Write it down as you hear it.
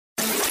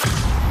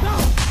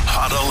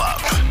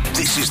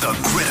This is the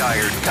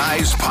Gridiron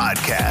Guys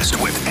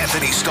podcast with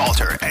Anthony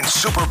Stalter and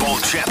Super Bowl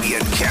champion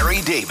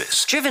Carey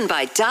Davis. Driven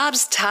by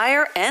Dobbs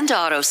Tire and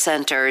Auto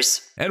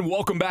Centers. And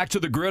welcome back to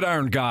the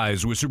Gridiron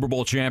Guys with Super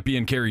Bowl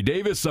champion Carey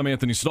Davis. I'm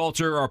Anthony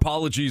Stalter. Our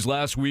apologies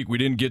last week. We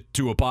didn't get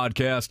to a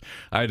podcast.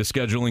 I had a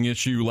scheduling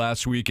issue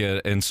last week,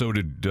 and so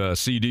did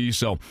CD.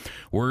 So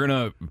we're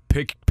going to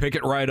pick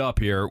it right up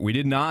here. We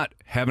did not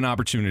have an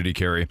opportunity,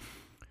 Carey,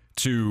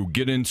 to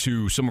get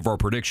into some of our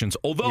predictions,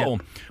 although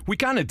we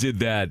kind of did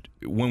that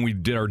when we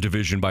did our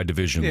division by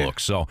division look.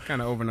 So kind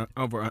of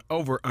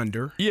over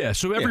under. Yeah,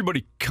 so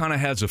everybody kind of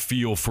has a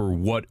feel for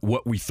what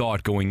we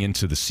thought going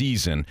into the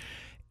season.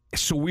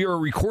 So we are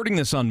recording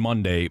this on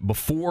Monday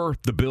before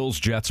the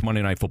Bills-Jets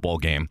Monday Night Football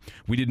game.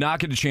 We did not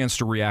get a chance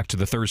to react to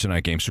the Thursday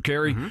night game. So,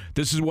 Carey,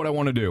 this is what I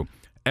want to do.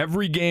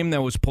 Every game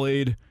that was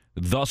played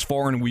thus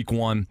far in week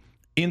one,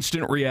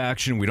 instant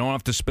reaction. We don't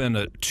have to spend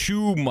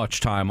too much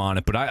time on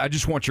it, but I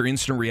just want your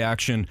instant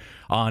reaction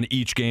on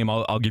each game.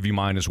 I'll give you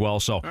mine as well.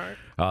 So,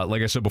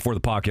 like I said before the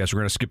podcast,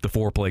 we're going to skip the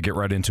foreplay, get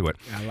right into it.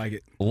 I like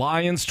it.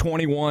 Lions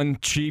 21,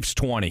 Chiefs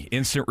 20.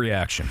 Instant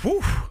reaction.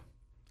 Whew.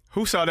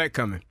 Who saw that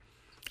coming?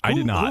 I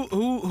did not.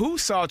 Who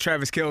saw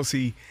Travis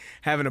Kelce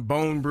having a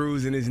bone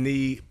bruise in his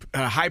knee,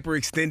 a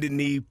hyperextended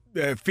knee,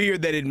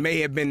 feared that it may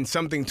have been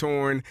something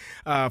torn.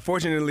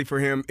 Fortunately for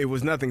him, it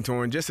was nothing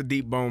torn, just a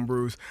deep bone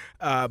bruise.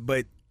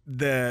 But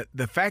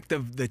the fact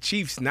of the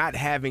Chiefs not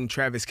having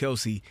Travis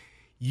Kelce,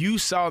 you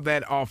saw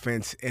that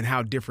offense and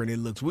how different it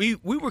looks. We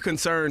were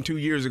concerned 2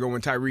 years ago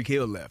when Tyreek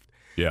Hill left.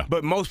 Yeah.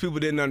 But most people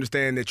didn't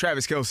understand that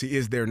Travis Kelce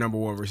is their number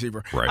one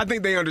receiver. Right. I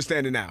think they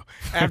understand it now.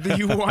 After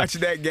you watch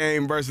that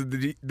game versus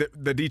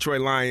the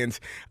Detroit Lions,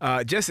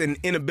 just an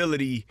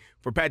inability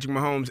for Patrick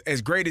Mahomes,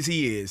 as great as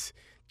he is,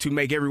 to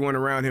make everyone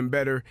around him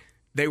better,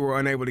 they were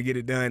unable to get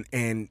it done.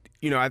 And,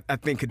 I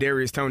think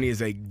Kadarius Toney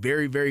is a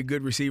very, very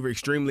good receiver,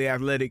 extremely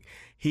athletic.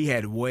 He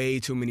had way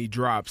too many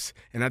drops.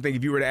 And I think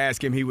if you were to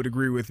ask him, he would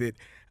agree with it.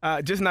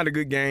 Just not a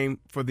good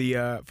game for the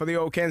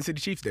old Kansas City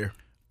Chiefs there.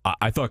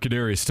 I thought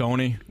Kadarius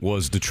Toney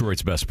was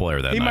Detroit's best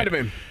player that night. He might have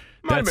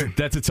been.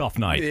 That's a tough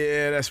night.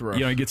 Yeah, that's rough.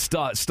 He gets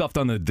stuffed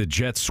on the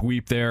jet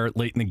sweep there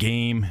late in the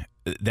game.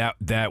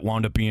 That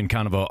wound up being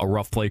kind of a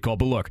rough play call.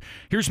 But look,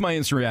 here's my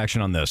instant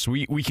reaction on this.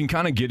 We can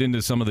kind of get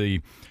into some of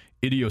the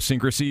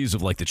idiosyncrasies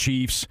of like the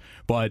Chiefs,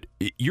 but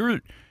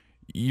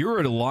you're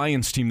at a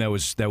Lions team that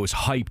was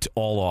hyped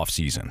all off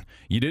season.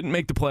 You didn't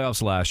make the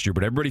playoffs last year,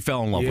 but everybody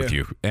fell in love with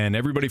you, and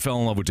everybody fell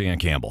in love with Dan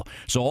Campbell.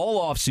 So all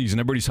off season,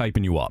 everybody's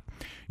hyping you up.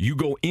 You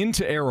go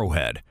into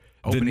Arrowhead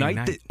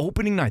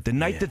opening night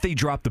that they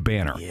drop the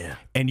banner,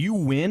 and you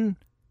win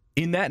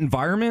in that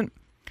environment.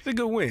 It's a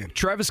good win.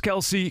 Travis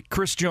Kelce,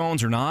 Chris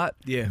Jones or not,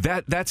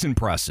 that's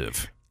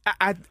impressive.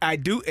 I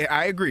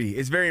agree.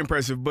 It's very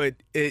impressive, but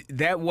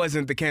that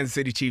wasn't the Kansas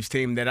City Chiefs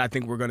team that I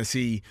think we're going to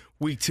see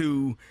week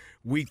 2,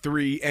 week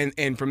 3,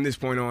 and from this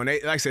point on.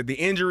 Like I said, the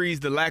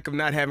injuries, the lack of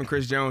not having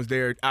Chris Jones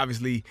there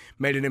obviously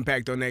made an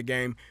impact on that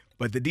game.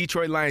 But the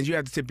Detroit Lions, you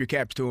have to tip your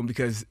caps to them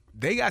because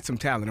they got some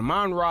talent.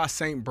 Amon-Ra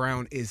St.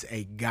 Brown is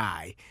a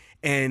guy.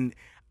 And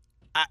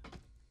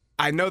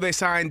I know they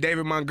signed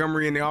David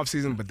Montgomery in the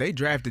offseason, but they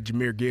drafted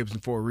Jahmyr Gibbs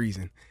for a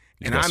reason.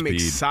 And I'm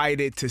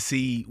excited to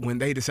see when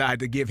they decide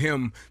to give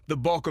him the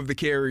bulk of the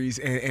carries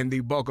and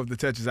the bulk of the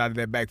touches out of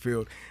that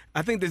backfield.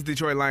 I think this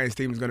Detroit Lions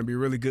team is going to be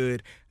really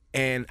good.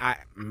 And I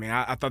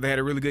thought they had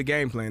a really good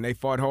game plan. They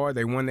fought hard.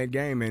 They won that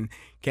game. And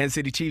Kansas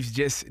City Chiefs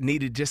just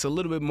needed just a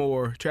little bit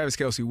more. Travis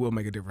Kelce will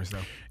make a difference,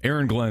 though.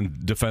 Aaron Glenn,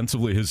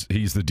 defensively,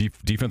 he's the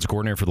defensive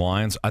coordinator for the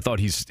Lions. I thought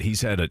he's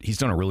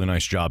done a really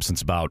nice job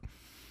since about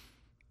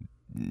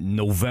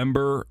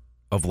November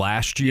of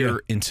last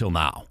year until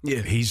now.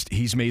 Yeah.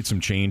 He's made some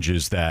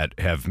changes that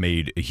have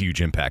made a huge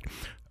impact.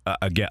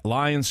 Again,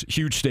 Lions,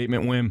 huge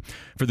statement win.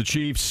 For the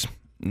Chiefs,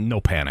 no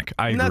panic.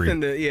 I agree.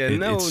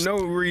 No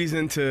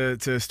reason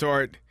to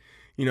start,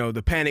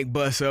 the panic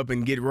bus up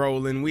and get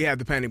rolling. We have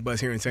the panic bus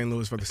here in St.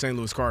 Louis for the St.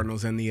 Louis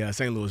Cardinals and the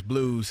St. Louis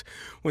Blues.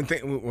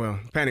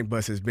 Panic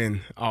bus has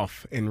been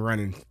off and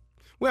running.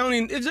 Well, I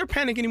mean, is there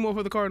panic anymore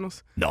for the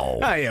Cardinals? No.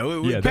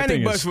 Oh, yeah.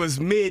 Panic bus was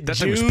mid-June. That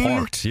thing was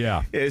parked,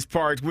 yeah. It's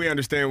parked. We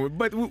understand.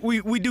 But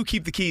we do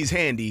keep the keys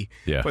handy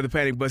for the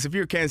panic bus. If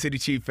you're a Kansas City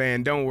Chief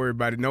fan, don't worry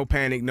about it. No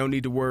panic. No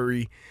need to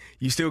worry.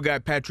 You still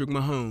got Patrick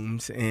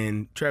Mahomes,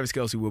 and Travis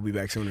Kelce will be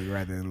back sooner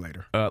rather than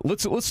later.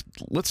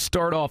 Let's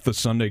start off the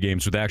Sunday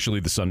games with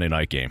actually the Sunday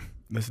night game.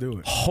 Let's do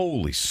it.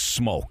 Holy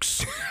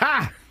smokes.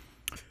 I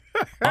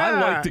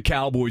like the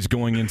Cowboys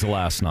going into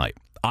last night.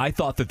 I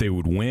thought that they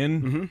would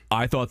win. Mm-hmm.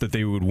 I thought that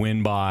they would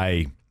win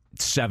by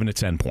 7 to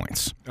 10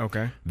 points.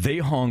 Okay. They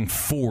hung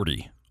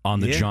 40 on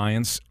the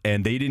Giants,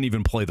 and they didn't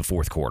even play the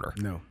fourth quarter.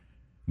 No.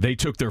 They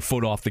took their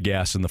foot off the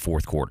gas in the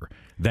fourth quarter.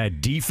 That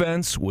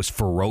defense was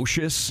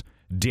ferocious.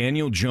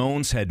 Daniel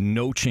Jones had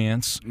no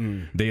chance.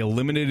 They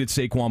eliminated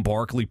Saquon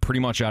Barkley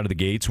pretty much out of the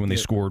gates when they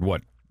scored,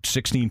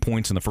 16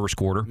 points in the first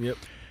quarter? Yep.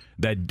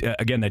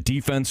 That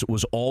defense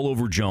was all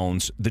over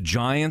Jones. The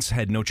Giants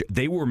had no chance.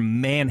 They were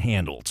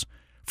manhandled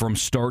from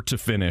start to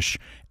finish.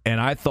 And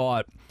I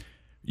thought,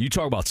 you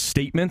talk about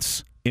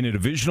statements, in a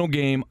divisional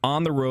game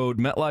on the road,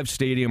 MetLife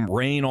Stadium,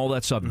 rain, all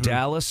that stuff.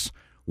 Dallas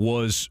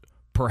was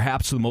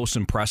perhaps the most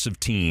impressive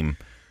team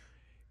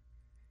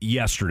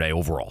yesterday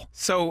overall.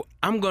 So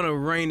I'm going to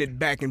rein it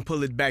back and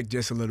pull it back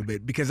just a little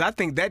bit because I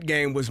think that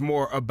game was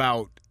more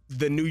about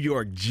the New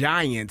York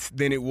Giants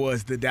than it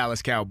was the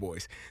Dallas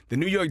Cowboys. The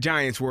New York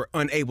Giants were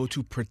unable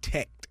to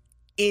protect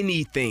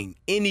anything,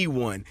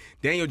 anyone.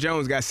 Daniel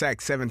Jones got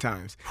sacked 7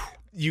 times.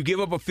 You give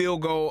up a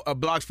field goal, a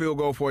blocked field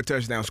goal for a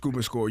touchdown, scoop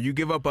and score. You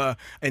give up an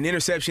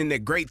interception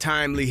that great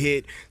timely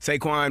hit.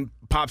 Saquon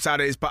pops out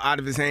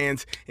of his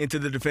hands into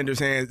the defender's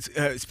hands.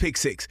 It's pick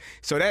 6.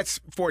 So that's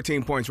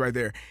 14 points right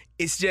there.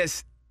 It's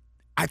just,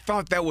 I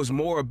thought that was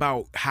more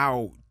about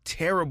how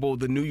terrible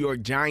the New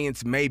York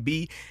Giants may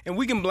be, and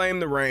we can blame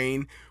the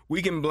rain.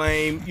 We can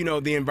blame,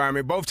 the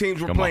environment. Both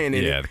teams were playing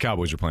in it. Yeah, the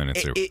Cowboys were playing it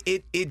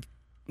too.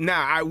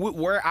 Now,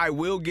 where I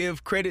will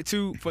give credit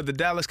to for the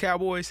Dallas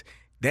Cowboys,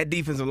 that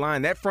defensive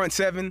line, that front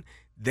 7,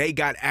 they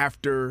got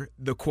after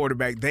the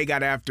quarterback. They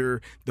got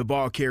after the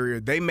ball carrier.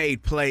 They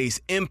made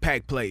plays,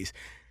 impact plays.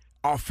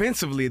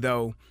 Offensively,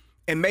 though,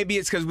 and maybe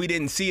it's because we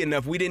didn't see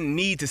enough. We didn't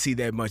need to see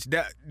that much.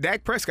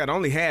 Dak Prescott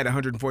only had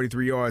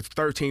 143 yards,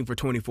 13 for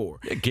 24.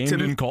 Yeah, game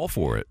didn't call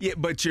for it. Yeah,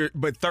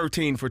 but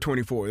 13 for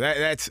 24.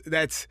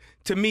 That's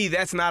to me,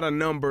 that's not a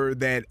number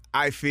that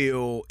I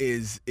feel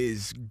is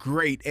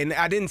great. And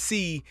I didn't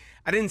see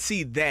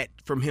that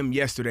from him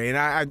yesterday. And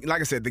I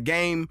like I said, the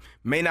game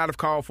may not have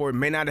called for it,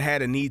 may not have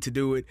had a need to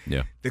do it.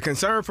 Yeah. The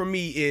concern for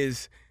me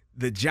is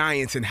the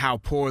Giants and how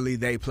poorly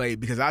they played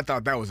because I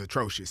thought that was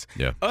atrocious.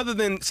 Yeah. Other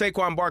than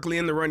Saquon Barkley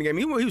in the running game,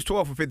 he was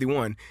 12 for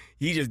 51.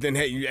 He just didn't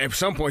have, at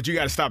some point you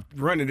got to stop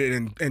running it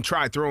and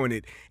try throwing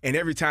it. And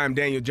every time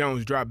Daniel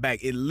Jones dropped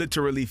back, it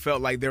literally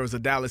felt like there was a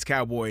Dallas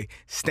Cowboy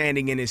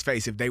standing in his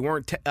face. If they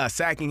weren't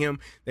sacking him,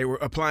 they were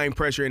applying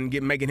pressure and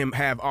making him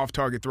have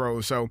off-target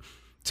throws. So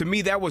to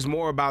me, that was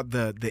more about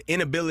the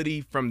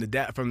inability from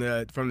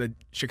the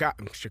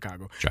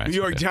Chicago Giants, New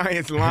York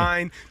Giants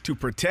line to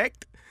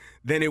protect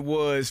than it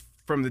was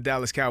from the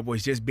Dallas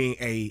Cowboys just being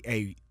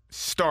a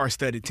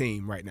star-studded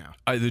team right now.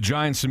 The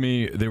Giants, to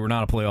me, they were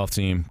not a playoff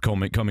team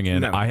coming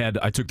in. No.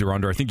 I took their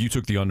under. I think you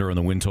took the under on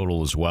the win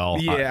total as well.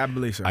 Yeah, I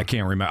believe so. I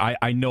can't remember.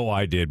 I know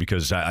I did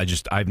because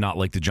I've not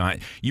liked the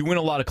Giants. You win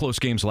a lot of close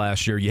games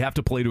last year. You have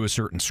to play to a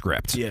certain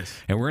script. Yes.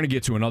 And we're going to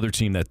get to another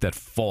team that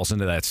falls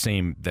into that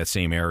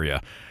same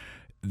area.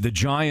 The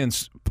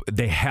Giants,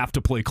 they have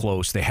to play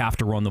close. They have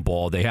to run the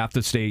ball. They have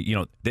to stay,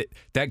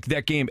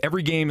 that game,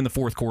 every game in the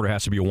fourth quarter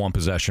has to be a one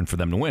possession for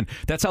them to win.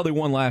 That's how they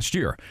won last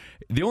year.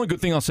 The only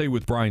good thing I'll say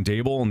with Brian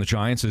Daboll and the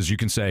Giants is you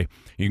can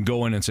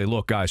go in and say,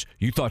 look, guys,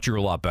 you thought you were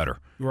a lot better.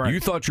 Right. You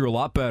thought you were a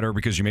lot better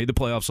because you made the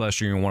playoffs last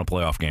year and won a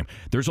playoff game.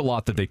 There's a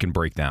lot that they can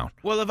break down.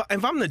 Well,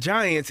 if I'm the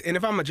Giants and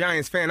if I'm a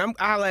Giants fan,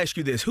 I'll ask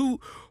you this. Who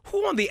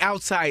on the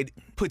outside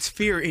puts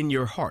fear in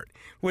your heart?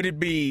 Would it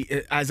be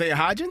Isaiah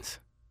Hodgins?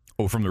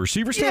 Oh, from the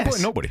receiver standpoint?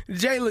 Yes. Nobody.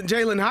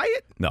 Jalen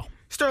Hyatt? No.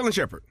 Sterling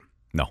Shepard?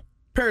 No.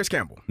 Paris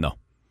Campbell? No.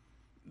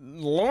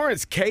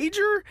 Lawrence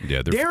Cager?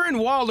 Yeah,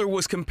 Darren Waller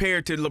was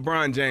compared to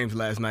LeBron James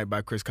last night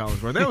by Chris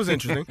Collinsworth. That was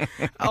interesting.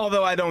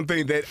 Although I don't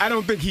think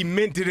he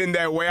meant it in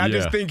that way. I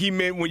just think he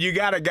meant when you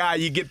got a guy,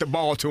 you get the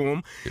ball to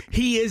him.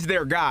 He is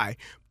their guy.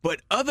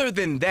 But other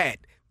than that,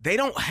 they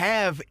don't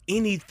have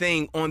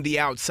anything on the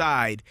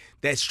outside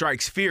that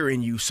strikes fear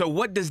in you. So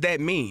what does that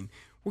mean?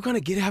 We're going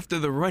to get after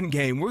the run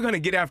game. We're going to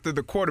get after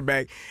the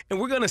quarterback, and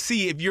we're going to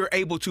see if you're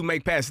able to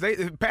make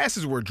passes.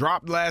 Passes were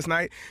dropped last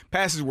night.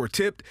 Passes were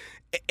tipped.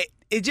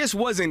 It just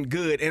wasn't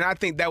good, and I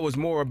think that was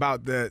more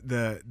about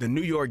the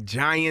New York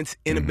Giants'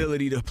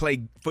 inability to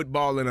play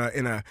football in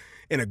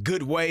a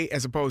good way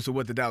as opposed to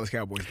what the Dallas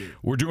Cowboys did.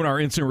 We're doing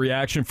our instant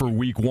reaction for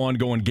Week 1,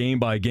 going game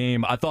by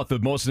game. I thought the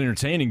most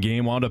entertaining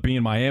game wound up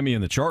being Miami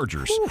and the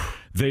Chargers.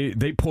 Whew.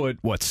 They put,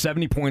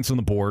 70 points on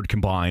the board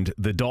combined.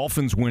 The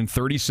Dolphins win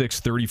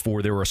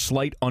 36-34. They were a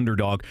slight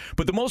underdog.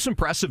 But the most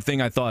impressive thing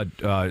I thought,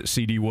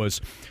 CD, was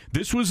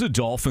this was a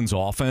Dolphins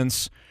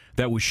offense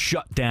that was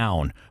shut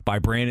down by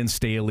Brandon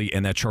Staley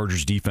and that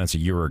Chargers defense a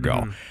year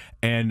ago.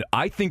 And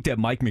I think that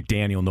Mike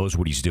McDaniel knows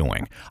what he's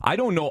doing. I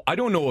don't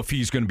know if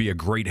he's going to be a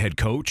great head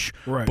coach,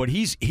 right, but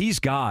he's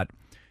got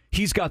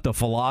the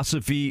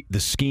philosophy, the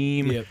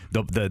scheme,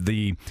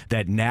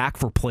 that knack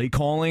for play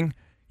calling.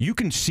 You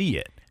can see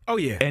it. Oh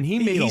yeah. And he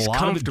made a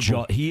lot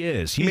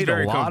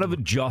of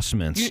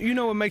adjustments. You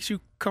know what makes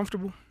you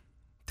comfortable?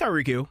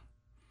 Tyreek Hill.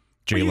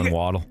 Jalen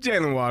Waddle.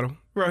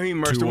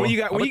 Raheem Mostert. When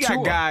you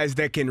got guys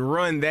that can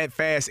run that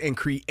fast and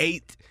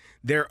create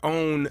their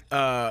own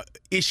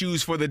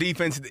issues for the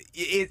defense,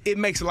 it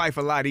makes life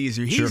a lot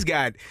easier. Sure. He's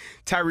got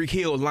Tyreek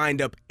Hill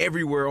lined up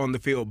everywhere on the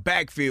field,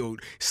 backfield,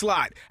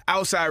 slot,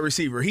 outside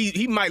receiver.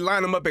 He might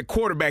line him up at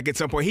quarterback at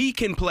some point. He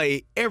can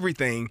play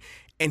everything,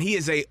 and he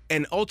is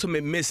an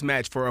ultimate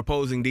mismatch for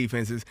opposing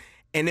defenses,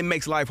 and it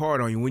makes life hard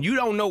on you. When you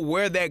don't know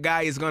where that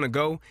guy is going to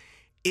go,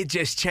 it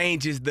just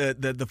changes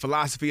the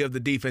philosophy of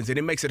the defense, and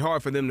it makes it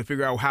hard for them to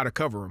figure out how to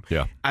cover him.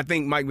 Yeah. I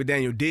think Mike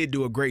McDaniel did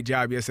do a great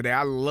job yesterday.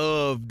 I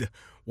loved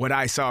what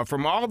I saw.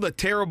 From all the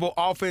terrible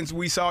offense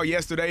we saw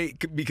yesterday,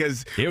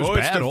 because it was it's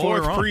bad the all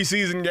fourth around.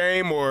 preseason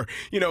game, or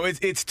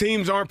it's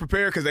teams aren't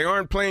prepared because they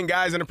aren't playing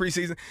guys in the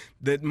preseason.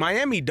 The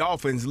Miami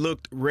Dolphins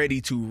looked ready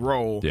to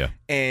roll. Yeah.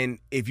 And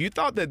if you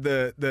thought that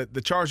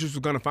the Chargers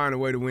were going to find a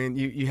way to win,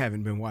 you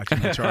haven't been watching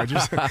the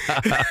Chargers.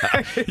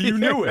 You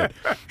knew it.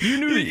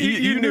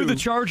 You knew the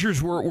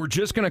Chargers were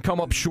just going to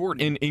come up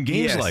short in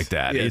games like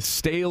that. Yes. It's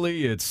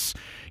Staley. It's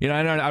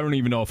I don't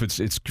even know if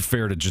it's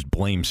fair to just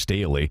blame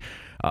Staley.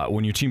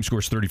 When your team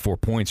scores 34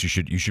 points, you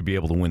should be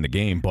able to win the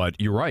game. But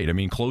you're right. I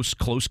mean, close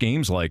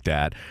games like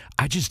that.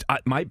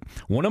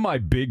 One of my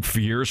big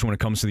fears when it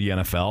comes to the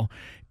NFL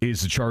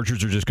is the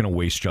Chargers are just going to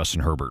waste Justin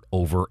Herbert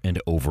over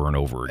and over and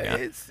over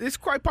again. It's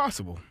quite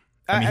possible.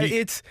 I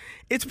mean,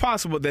 it's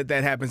possible that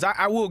happens.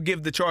 I will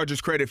give the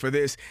Chargers credit for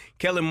this.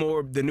 Kellen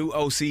Moore, the new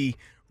OC,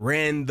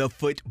 ran the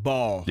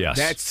football. Yes.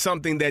 That's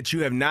something that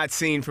you have not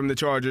seen from the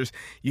Chargers.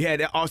 You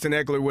had Austin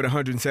Eckler with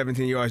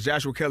 117 yards,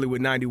 Joshua Kelly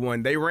with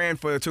 91. They ran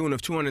for a tune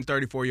of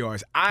 234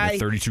 yards.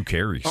 32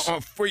 carries.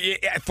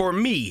 For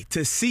me,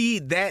 to see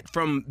that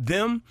from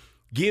them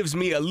gives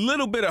me a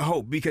little bit of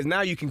hope, because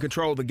now you can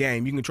control the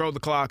game. You can control the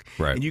clock,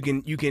 right. And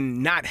you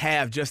can not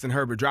have Justin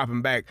Herbert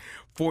dropping back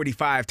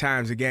 45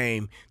 times a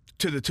game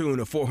to the tune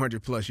of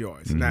 400-plus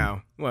yards. Mm-hmm.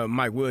 Now,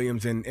 Mike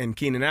Williams and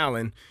Keenan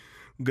Allen,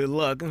 good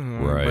luck.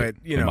 Right. But,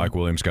 and Mike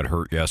Williams got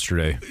hurt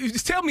yesterday.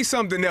 Just tell me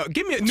something else.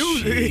 Give me a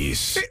news.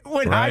 Jeez.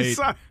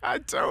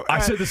 I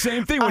said the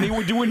same thing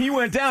when he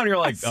went down. You're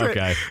like,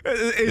 okay,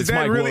 is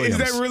that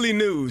really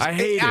news? I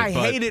hate it. I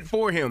hate it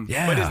for him,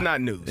 yeah, but it's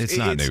not news. It's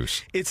not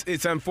news.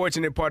 It's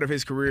unfortunate part of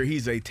his career.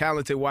 He's a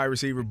talented wide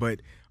receiver,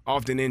 but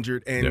often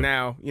injured, and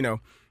now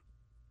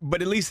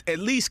But at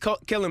least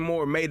Kellen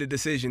Moore made a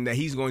decision that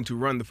he's going to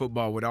run the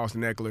football with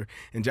Austin Eckler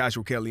and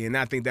Joshua Kelly, and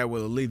I think that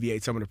will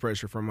alleviate some of the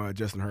pressure from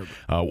Justin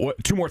Herbert.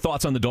 Two more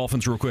thoughts on the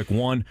Dolphins real quick.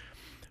 One,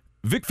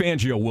 Vic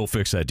Fangio will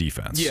fix that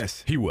defense.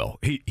 Yes. He will.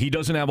 He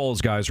doesn't have all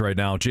his guys right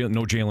now.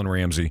 No Jalen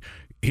Ramsey.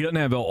 He doesn't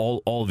have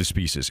all of his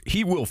pieces.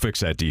 He will fix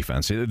that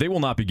defense. They will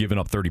not be giving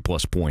up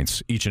 30-plus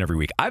points each and every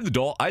week. I had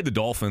the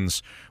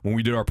Dolphins, when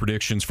we did our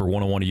predictions for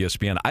 101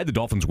 ESPN, I had the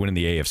Dolphins winning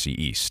the AFC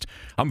East.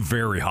 I'm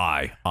very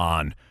high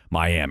on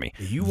Miami.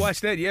 You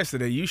watched that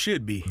yesterday. You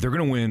should be. They're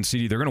going to win,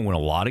 CD. They're going to win a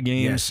lot of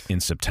games in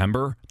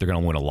September. They're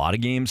going to win a lot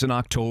of games in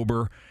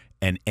October.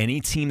 And any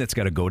team that's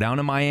got to go down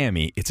to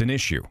Miami, it's an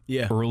issue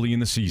early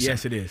in the season.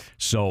 Yes, it is.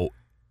 So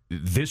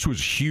this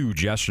was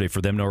huge yesterday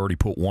for them to already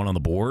put one on the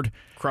board.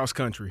 Cross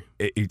country.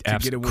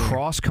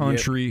 Cross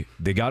country.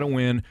 They got to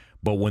win.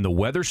 But when the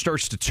weather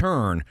starts to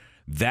turn,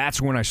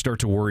 that's when I start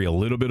to worry a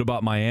little bit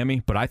about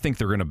Miami. But I think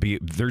they're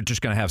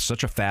just going to have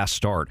such a fast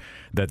start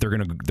that they're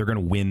going to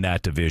win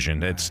that division.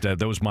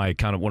 That was my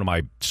kind of one of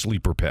my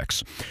sleeper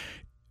picks.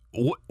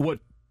 What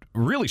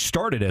really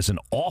started as an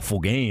awful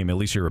game, at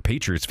least you're a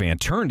Patriots fan,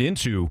 turned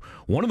into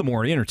one of the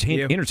more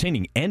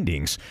entertaining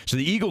endings. So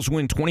the Eagles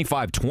win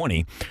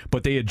 25-20,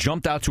 but they had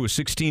jumped out to a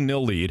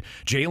 16-0 lead.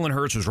 Jalen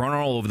Hurts was running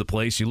all over the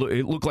place. It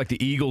looked like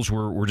the Eagles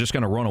were just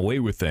going to run away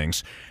with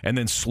things. And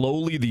then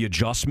slowly the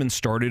adjustments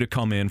started to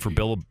come in for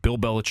Bill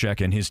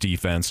Belichick and his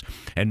defense.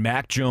 And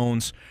Mac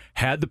Jones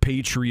had the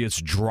Patriots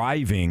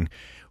driving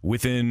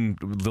within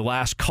the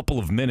last couple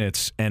of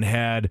minutes and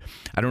had,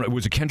 I don't know,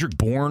 was it Kendrick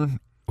Bourne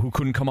who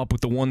couldn't come up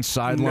with the one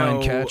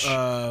sideline catch?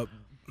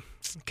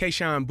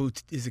 Keyshawn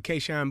Boutte. Is it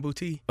Keyshawn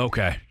Boutte?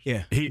 Okay.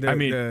 Yeah. He could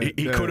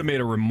have made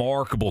a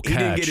remarkable catch. He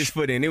didn't get his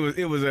foot in.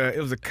 It was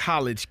a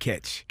college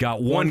catch.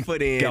 Got one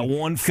foot in.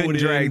 Couldn't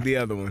drag the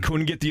other one.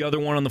 Couldn't get the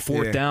other one on the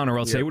fourth down, or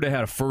else they would have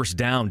had a first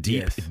down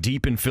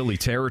deep in Philly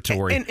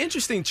territory. An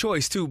interesting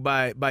choice too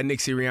by Nick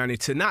Sirianni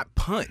to not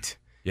punt.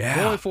 Yeah.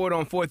 Going for it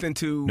on 4th and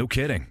 2. No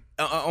kidding.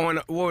 On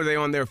what were they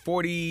on their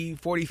 40,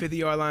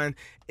 50-yard line?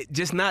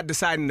 Just not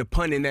deciding to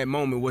punt in that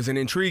moment was an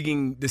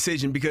intriguing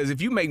decision, because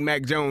if you make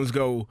Mac Jones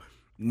go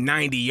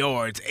 90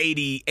 yards,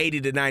 80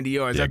 to 90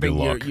 yards, I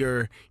think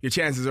your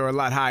chances are a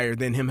lot higher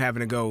than him having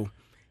to go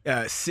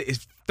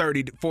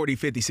 30, 40,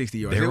 50, 60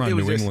 yards. They were on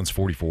New England's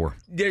 44.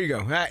 There you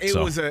go. It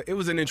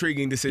was an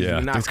intriguing decision. Yeah,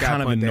 to not it's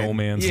kind of in no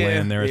man's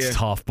land there. It's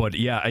tough, but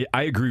I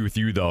agree with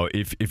you though.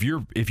 If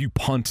you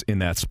punt in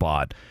that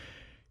spot,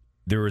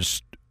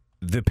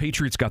 the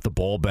Patriots got the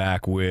ball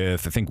back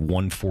with, I think,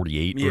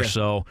 148 or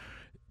so.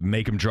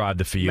 Make them drive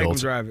the field. Make them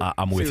drive it.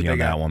 I'm with you on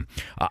that one.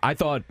 I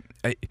thought,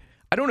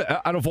 I don't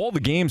know, out of all the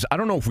games, I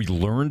don't know if we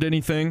learned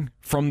anything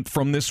from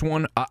this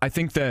one. I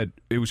think that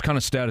it was kind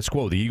of status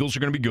quo. The Eagles are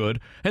going to be good,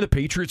 and the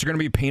Patriots are going to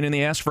be a pain in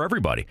the ass for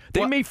everybody.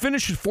 They may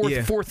finish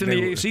fourth in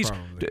the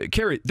AFC.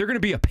 Carey, they're going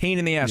to be a pain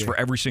in the ass for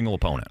every single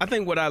opponent. I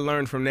think what I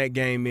learned from that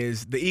game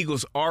is the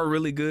Eagles are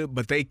really good,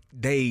 but they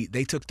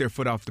took their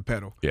foot off the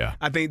pedal. Yeah.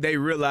 I think they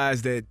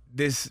realized that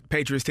this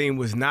Patriots team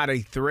was not a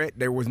threat.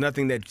 There was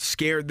nothing that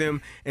scared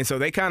them, and so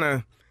they kind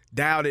of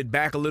dialed it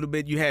back a little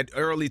bit. You had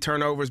early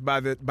turnovers by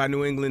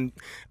New England.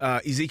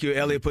 Ezekiel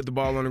Elliott put the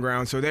ball on the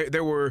ground, so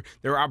there were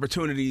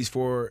opportunities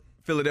for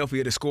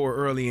Philadelphia to score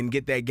early and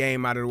get that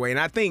game out of the way. And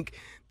I think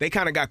they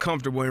kind of got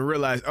comfortable and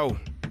realized,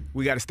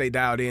 we got to stay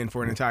dialed in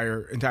for an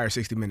entire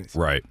 60 minutes.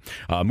 Right.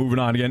 Moving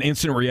on again,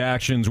 instant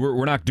reactions.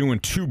 We're not doing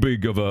too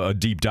big of a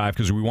deep dive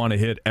because we want to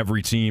hit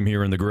every team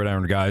here in the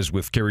Gridiron Guys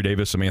with Carey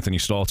Davis. I'm Anthony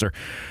Stalter.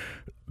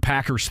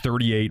 Packers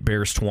 38,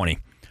 Bears 20.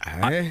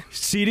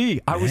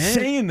 CD, I was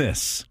saying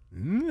this.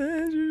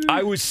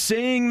 I was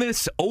saying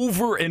this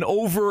over and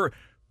over.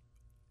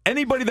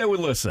 Anybody that would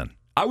listen.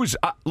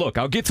 Look,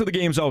 I'll get to the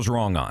games I was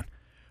wrong on.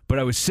 But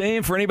I was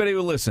saying for anybody who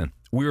would listen,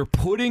 we were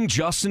putting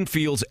Justin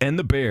Fields and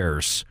the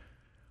Bears,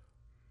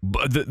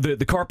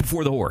 the cart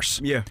before the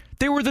horse. Yeah.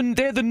 They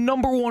had the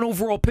number 1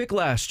 overall pick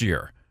last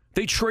year.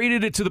 They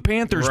traded it to the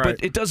Panthers, right.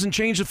 but it doesn't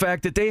change the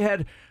fact that they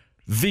had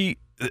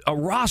a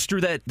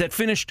roster that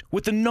finished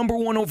with the number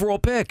 1 overall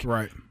pick.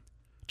 Right.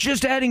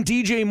 Just adding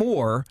DJ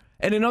Moore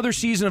and another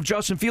season of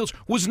Justin Fields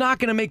was not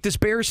going to make this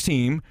Bears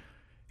team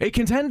a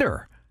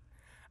contender.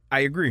 I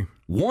agree.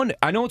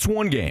 I know it's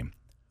one game,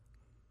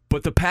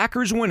 but the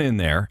Packers went in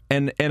there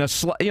and kind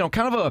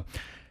of a,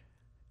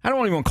 I don't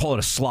even want to call it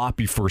a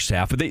sloppy first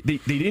half, but they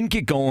didn't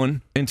get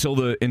going until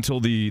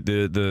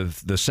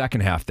the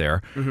second half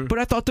there. Mm-hmm. But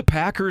I thought the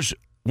Packers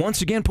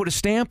once again put a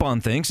stamp on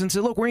things and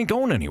said, "Look, we ain't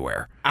going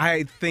anywhere."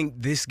 I think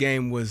this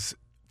game was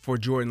for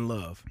Jordan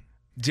Love,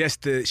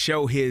 just to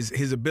show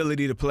his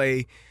ability to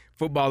play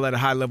football at a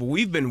high level.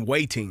 We've been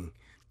waiting.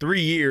 3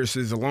 years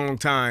is a long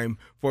time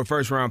for a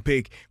first-round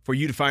pick for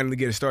you to finally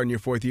get a start in your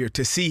 4th year,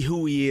 to see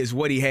who he is,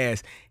 what he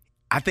has.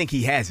 I think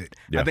he has it.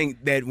 Yeah. I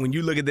think that when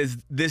you look at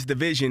this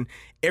division,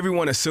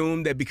 everyone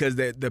assumed that because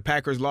the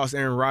Packers lost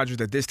Aaron Rodgers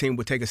that this team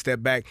would take a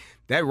step back.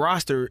 That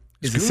roster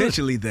is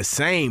essentially the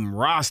same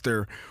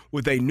roster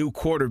with a new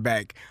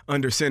quarterback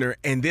under center,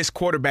 and this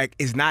quarterback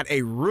is not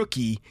a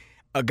rookie,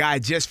 a guy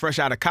just fresh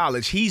out of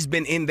college. He's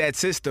been in that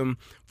system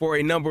for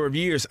a number of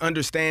years,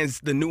 understands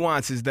the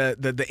nuances,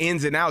 the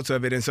ins and outs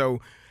of it. And so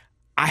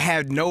I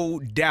have no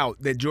doubt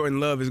that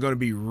Jordan Love is going to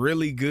be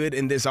really good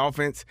in this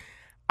offense.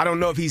 I don't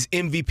know if he's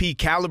MVP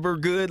caliber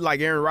good like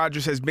Aaron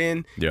Rodgers has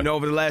been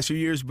over the last few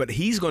years, but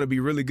he's going to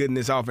be really good in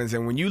this offense.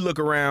 And when you look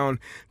around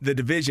the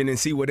division and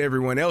see what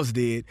everyone else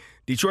did,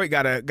 Detroit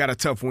got a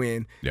tough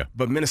win,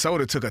 but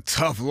Minnesota took a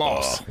tough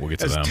loss. We'll get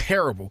to them. That's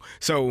terrible.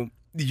 So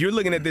you're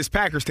looking at this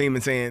Packers team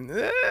and saying,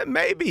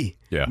 maybe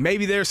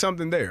there's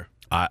something there.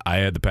 I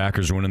had the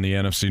Packers winning the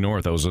NFC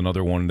North. That was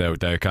another one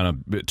that kind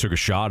of took a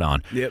shot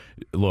on. Yep.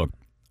 Look,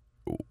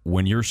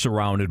 when you're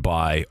surrounded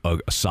by a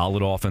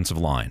solid offensive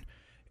line,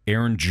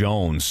 Aaron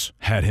Jones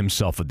had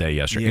himself a day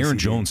yesterday. Yes, Aaron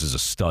Jones is a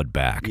stud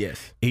back.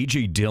 Yes.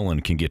 A.J.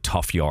 Dillon can get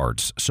tough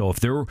yards. So if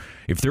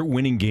they're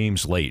winning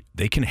games late,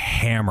 they can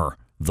hammer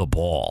the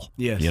ball.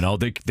 Yes. You know,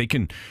 they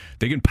can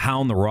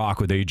pound the rock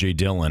with A.J.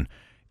 Dillon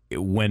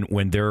when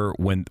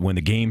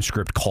the game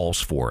script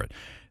calls for it.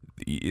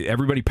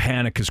 Everybody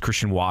panicked because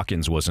Christian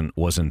Watkins wasn't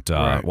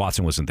right.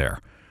 Watson wasn't there.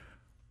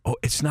 Oh,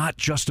 it's not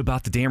just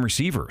about the damn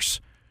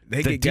receivers.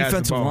 The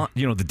defensive line,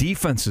 the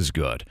defense is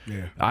good.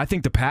 Yeah. I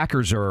think the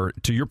Packers are,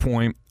 to your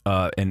point,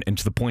 and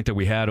to the point that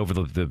we had over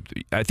the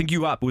I think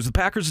was the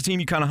Packers the team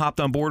you kind of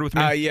hopped on board with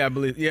me? Yeah, I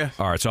believe, yeah.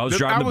 All right, so I was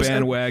driving the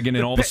bandwagon,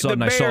 and all of a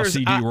sudden Bears, I saw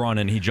CD run,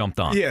 and he jumped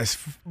on. Yes.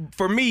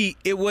 For me,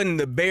 it wasn't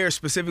the Bears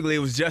specifically. It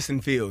was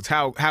Justin Fields,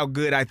 how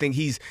good I think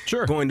he's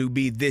going to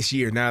be this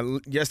year. Now,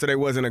 yesterday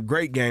wasn't a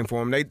great game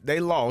for him.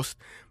 They lost,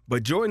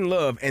 but Jordan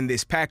Love and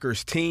this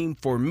Packers team,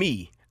 for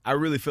me, I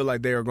really feel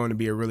like they are going to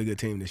be a really good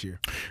team this year.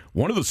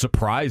 One of the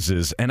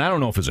surprises, and I don't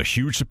know if it's a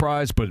huge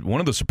surprise, but one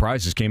of the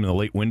surprises came in the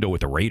late window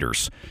with the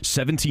Raiders.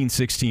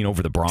 17-16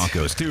 over the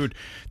Broncos. Dude,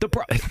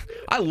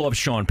 I love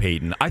Sean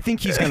Payton. I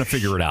think he's going to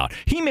figure it out.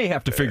 He may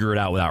have to figure it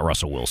out without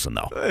Russell Wilson,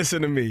 though.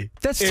 Listen to me.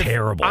 That's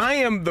terrible. I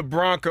am the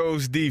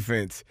Broncos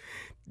defense.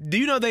 Do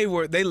you know they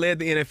led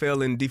the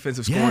NFL in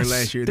defensive scoring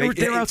last year?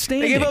 They're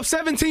outstanding. They gave up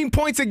 17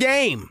 points a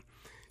game.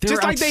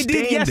 Just like they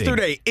did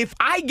yesterday. If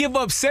I give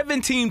up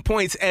 17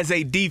 points as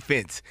a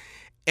defense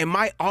and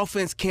my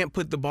offense can't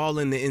put the ball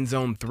in the end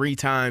zone 3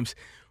 times,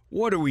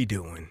 what are we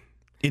doing?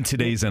 In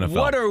today's NFL.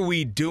 What are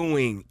we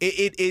doing?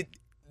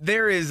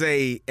 There is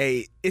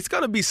it's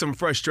going to be some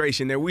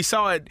frustration there. We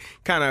saw it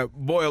kind of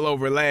boil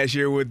over last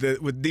year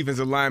with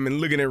defensive linemen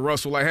looking at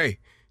Russell like, hey,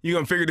 you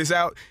going to figure this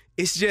out?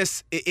 It's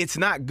just it's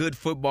not good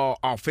football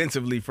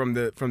offensively from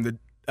the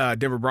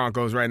Denver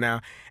Broncos right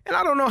now. And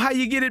I don't know how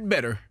you get it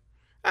better.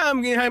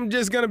 I'm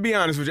just going to be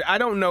honest with you. I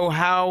don't know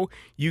how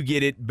you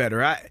get it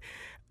better.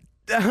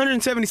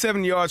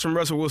 177 yards from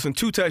Russell Wilson,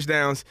 2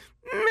 touchdowns,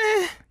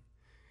 meh.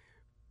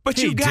 But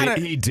he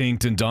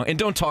dinked and dunked. And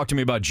don't talk to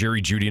me about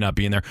Jerry Jeudy not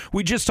being there.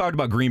 We just talked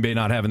about Green Bay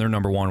not having their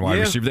number 1 wide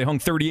receiver. They hung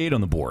 38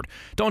 on the board.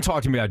 Don't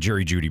talk to me about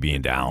Jerry Jeudy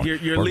being down. Your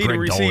or leading Greg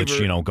receiver,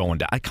 Dulwich, going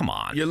down. Come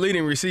on. Your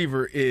leading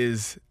receiver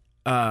is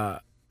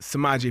Samaje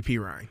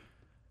Perine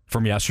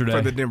from yesterday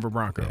for the Denver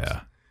Broncos.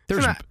 Yeah.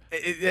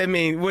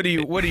 What do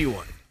you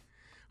want?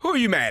 Who are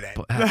you mad at?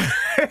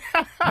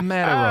 I'm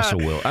mad at Russell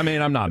Wilson. I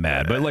mean, I'm not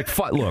mad, but look,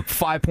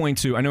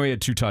 5.2. I know he had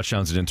 2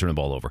 touchdowns and didn't turn the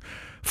ball over.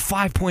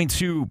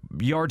 5.2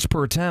 yards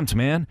per attempt,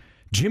 man.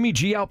 Jimmy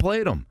G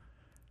outplayed him.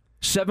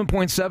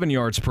 7.7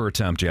 yards per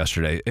attempt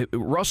yesterday.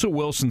 Russell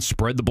Wilson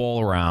spread the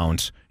ball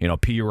around.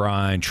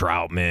 Pirine,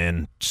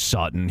 Troutman,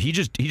 Sutton. He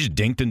just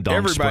dinked and dunked,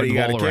 Everybody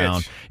spread the ball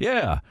around. Catch.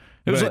 Yeah,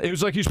 it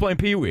was like he was playing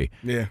Pee Wee.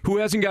 Yeah, who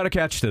hasn't got a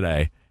catch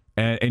today?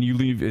 And you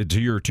leave to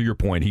your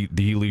point. He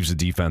leaves the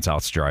defense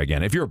out to dry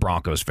again. If you're a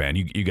Broncos fan,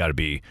 you got to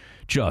be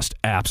just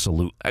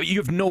absolute.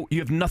 You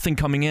have nothing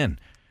coming in.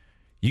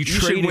 You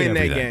should win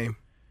everything. That game.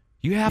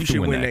 You have to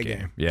win that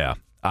game. Yeah.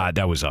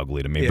 That was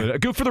ugly to me, but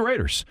good for the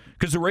Raiders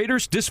because the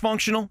Raiders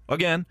dysfunctional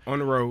again on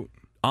the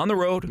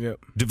road. Yep.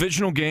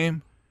 Divisional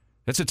game.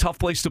 That's a tough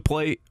place to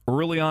play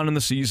early on in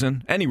the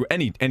season. Any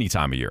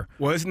time of year.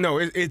 Well,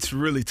 it's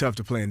really tough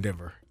to play in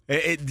Denver.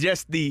 It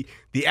just the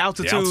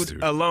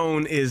altitude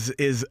alone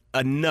is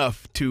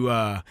enough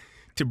to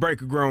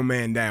break a grown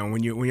man down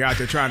when you're out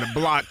there trying to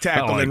block,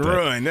 tackle, and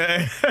run.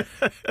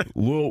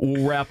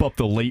 We'll wrap up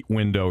the late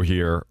window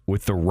here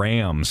with the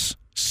Rams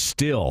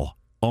still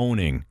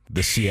owning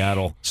the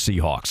Seattle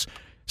Seahawks.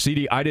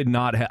 CD, I did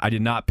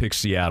not pick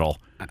Seattle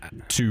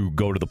to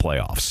go to the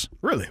playoffs.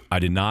 Really? I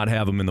did not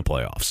have them in the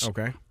playoffs.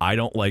 Okay. I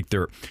don't like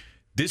their.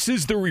 This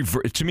is the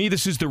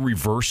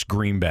reverse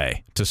Green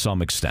Bay to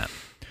some extent.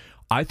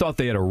 I thought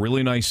they had a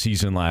really nice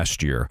season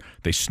last year.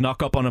 They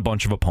snuck up on a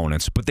bunch of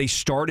opponents, but they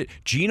started.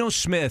 Geno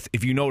Smith,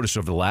 if you notice,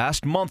 over the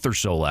last month or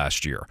so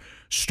last year,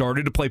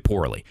 started to play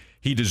poorly.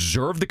 He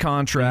deserved the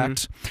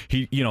contract.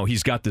 Mm-hmm.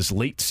 He's got this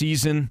late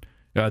season.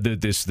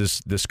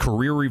 This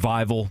career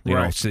revival,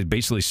 so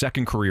basically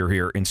second career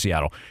here in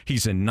Seattle.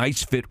 He's a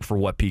nice fit for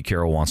what Pete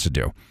Carroll wants to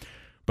do.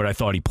 But I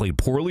thought he played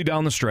poorly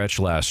down the stretch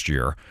last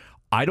year.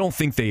 I don't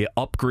think they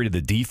upgraded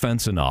the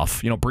defense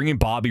enough. Bringing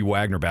Bobby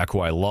Wagner back, who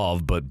I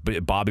love,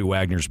 but Bobby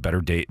Wagner's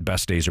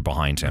best days are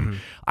behind him. Mm-hmm.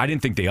 I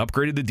didn't think they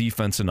upgraded the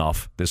defense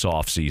enough this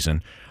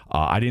offseason.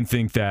 I didn't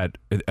think that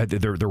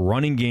their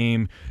running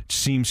game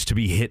seems to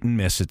be hit and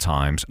miss at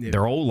times. Yeah.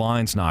 Their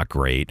O-line's not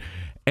great.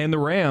 And the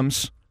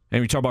Rams... And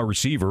we talk about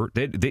receiver.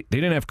 They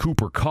didn't have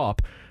Cooper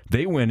Kupp.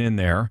 They went in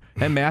there,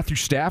 and Matthew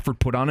Stafford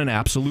put on an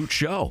absolute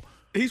show.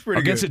 He's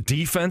pretty against good. A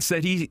defense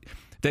that he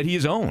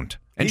has owned,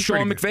 and He's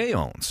Sean McVay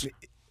owns.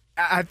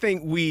 I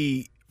think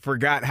we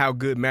forgot how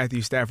good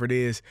Matthew Stafford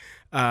is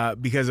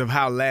because of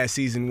how last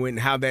season went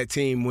and how that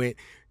team went.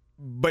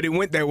 But it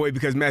went that way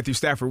because Matthew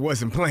Stafford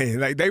wasn't playing.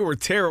 Like, they were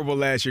terrible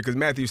last year because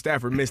Matthew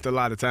Stafford missed a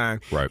lot of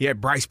time. Right. He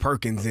had Bryce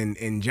Perkins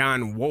and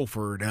John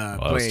Wolford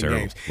playing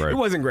games. Right. It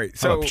wasn't great.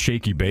 So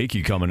Shaky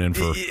Bakey coming in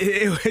for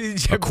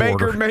a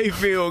Baker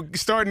Mayfield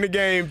starting the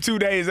game 2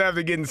 days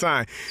after getting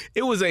signed.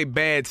 It was a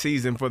bad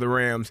season for the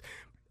Rams.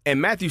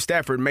 And Matthew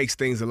Stafford makes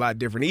things a lot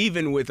different,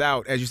 even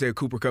without, as you said,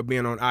 Cooper Kupp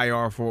being on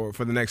IR for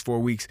the next 4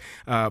 weeks,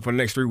 for the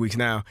next 3 weeks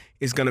now.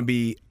 It's going to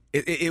be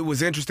It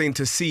was interesting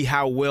to see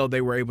how well they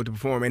were able to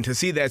perform and to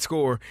see that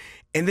score.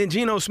 And then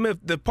Geno Smith,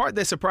 the part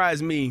that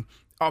surprised me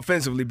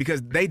offensively,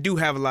 because they do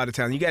have a lot of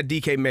talent. You got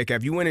DK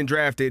Metcalf. You went and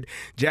drafted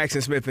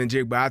Jackson Smith and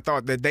Jigba. I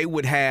thought that they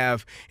would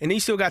have, and you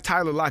still got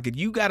Tyler Lockett.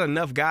 You got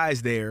enough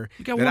guys there.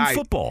 You got one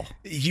football.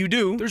 You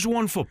do. There's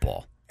one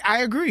football.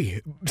 I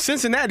agree.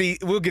 Cincinnati,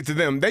 we'll get to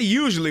them. They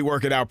usually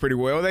work it out pretty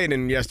well. They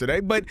didn't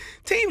yesterday. But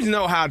teams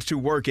know how to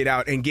work it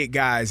out and get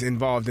guys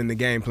involved in the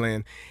game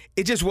plan.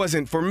 It just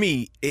wasn't, for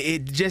me,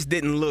 it just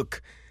didn't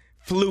look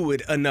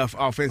fluid enough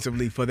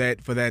offensively for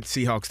that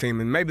Seahawks team.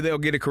 And maybe they'll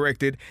get it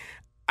corrected.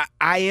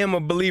 I am a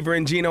believer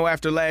in Geno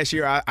after last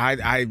year.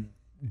 I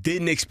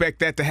didn't expect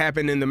that to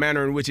happen in the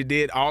manner in which it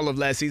did all of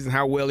last season,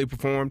 how well he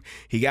performed.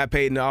 He got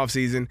paid in the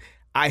offseason.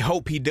 I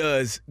hope he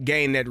does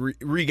regain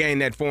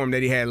that form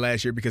that he had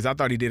last year because I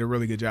thought he did a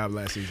really good job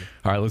last season.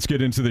 All right, let's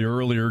get into the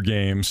earlier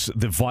games.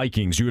 The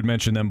Vikings, you had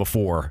mentioned them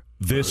before.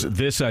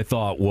 This I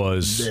thought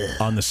was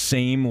on the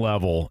same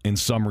level in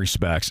some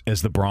respects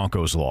as the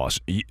Broncos loss.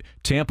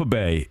 Tampa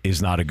Bay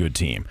is not a good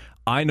team.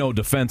 I know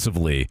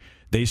defensively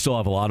they still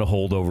have a lot of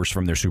holdovers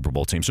from their Super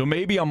Bowl team, so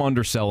maybe I'm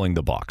underselling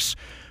the Bucs.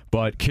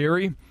 But,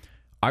 Carey,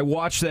 I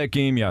watched that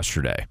game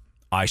yesterday.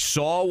 I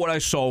saw what I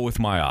saw with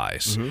my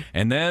eyes. Mm-hmm.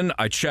 And then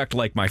I checked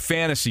my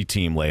fantasy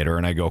team later,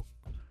 and I go,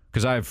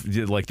 because I have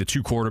the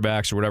two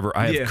quarterbacks or whatever.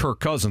 I have Kirk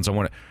Cousins.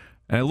 And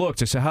I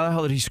looked. I said, how the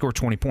hell did he score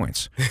 20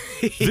 points?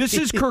 This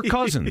is Kirk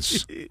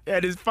Cousins.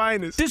 At his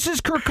finest. This is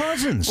Kirk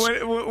Cousins.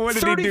 What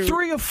did he do?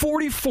 33 of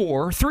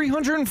 44,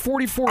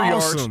 344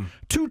 yards,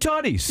 2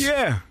 tutties.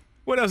 Yeah.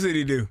 What else did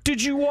he do?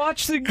 Did you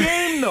watch the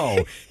game,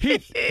 though?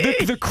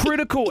 The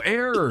critical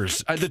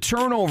errors, the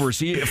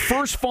turnovers.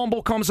 First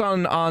fumble comes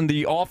on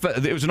the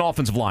offense. It was an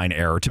offensive line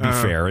error, to be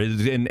fair.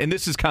 And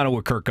this is kind of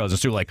what Kirk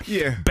Cousins do.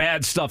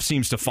 Bad stuff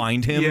seems to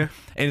find him,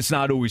 and it's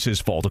not always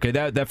his fault. Okay,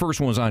 that first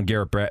one was on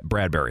Garrett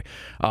Bradbury.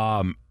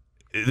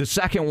 The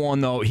second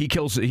one, though, he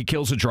kills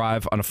a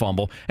drive on a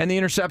fumble, and the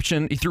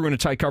interception he threw into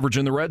tight coverage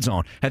in the red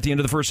zone at the end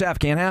of the first half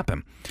can't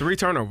happen. 3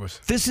 turnovers.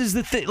 This is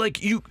the thing.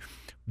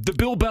 The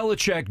Bill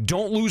Belichick,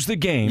 don't lose the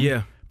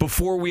game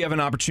before we have an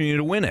opportunity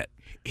to win it.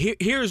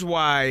 Here's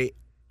why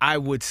I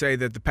would say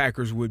that the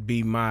Packers would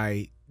be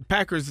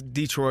Packers,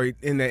 Detroit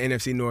in the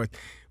NFC North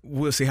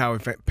we'll see how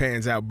it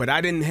pans out. But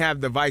I didn't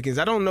have the Vikings.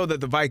 I don't know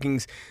that the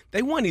Vikings,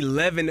 they won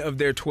 11 of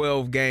their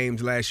 12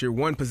 games last year,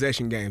 one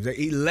possession games.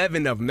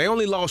 11 of them. They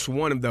only lost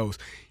one of those.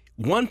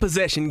 One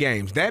possession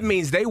games. That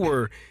means they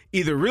were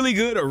either really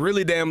good or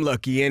really damn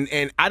lucky.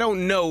 And I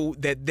don't know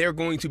that they're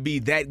going to be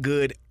that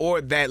good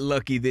or that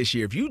lucky this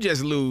year. If you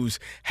just lose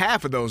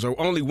half of those or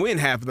only win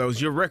half of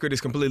those, your record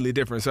is completely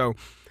different. So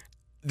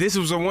this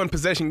was a one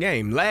possession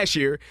game. Last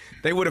year,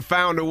 they would have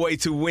found a way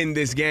to win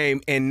this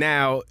game, and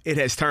now it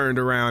has turned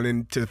around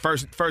into the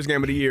first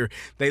game of the year.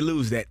 They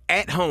lose that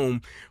at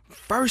home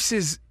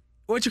versus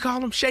what you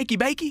call him, Shaky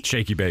Bakey.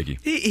 Shaky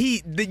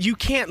Bakey. You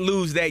can't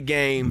lose that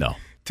game. No.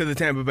 To the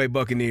Tampa Bay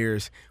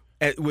Buccaneers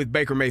with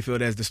Baker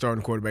Mayfield as the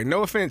starting quarterback.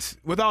 No offense,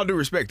 with all due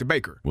respect to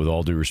Baker. With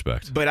all due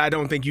respect. But I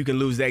don't think you can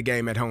lose that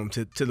game at home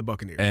to the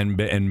Buccaneers. And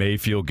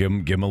Mayfield, give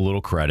him a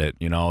little credit.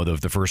 You know,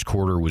 the first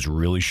quarter was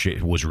really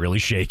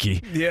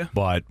shaky. Yeah.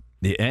 But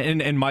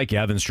and Mike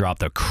Evans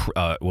dropped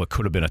what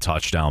could have been a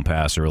touchdown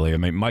pass early. I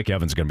mean, Mike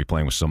Evans is going to be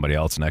playing with somebody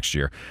else next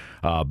year.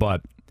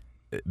 But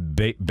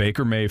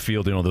Baker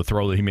Mayfield, you know, the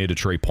throw that he made to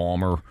Trey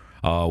Palmer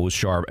was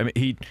sharp. I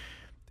mean,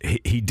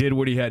 He did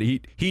what he had.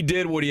 He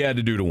did what he had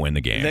to do to win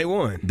the game. They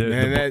won.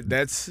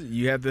 That's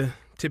you have to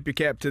tip your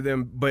cap to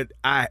them. But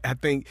I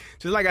think,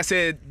 just like I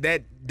said,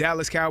 that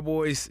Dallas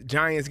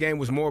Cowboys-Giants game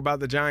was more about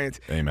the Giants.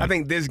 Amen. I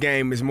think this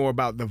game is more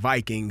about the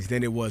Vikings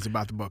than it was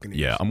about the Buccaneers.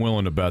 Yeah, I'm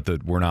willing to bet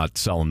that we're not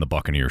selling the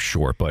Buccaneers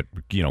short. But,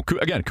 you know,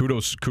 again,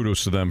 kudos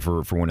to them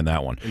for winning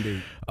that one.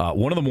 Indeed.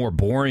 One of the more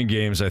boring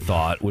games, I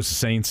thought, was the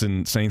Saints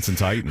and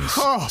Titans.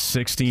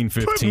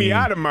 16-15. Put me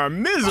out of my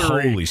misery.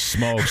 Holy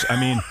smokes. I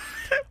mean,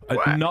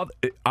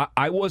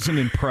 I wasn't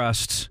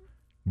impressed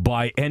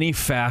by any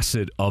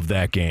facet of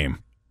that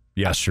game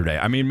yesterday.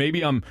 I mean,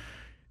 maybe I'm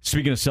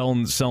speaking of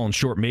selling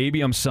short.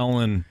 Maybe I'm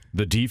selling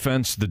the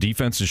defense. The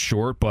defense is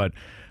short, but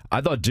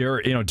I thought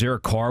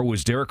Derek Carr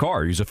was Derek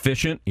Carr. He was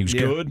efficient. He was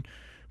good,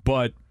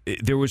 but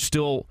there was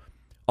still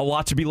a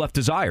lot to be left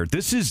desired.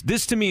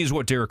 This to me is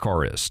what Derek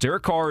Carr is.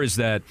 Derek Carr is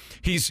that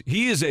he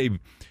is a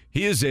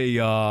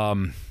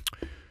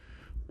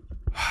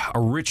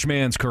rich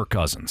man's Kirk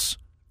Cousins.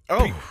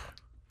 Oh.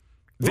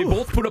 They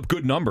both put up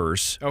good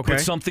numbers, okay, but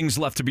something's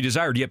left to be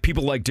desired. Yet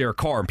people like Derek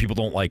Carr and people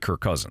don't like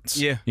Kirk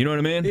Cousins. Yeah. You know what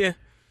I mean? Yeah.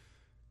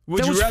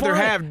 Would you rather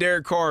have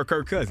Derek Carr or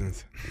Kirk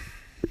Cousins?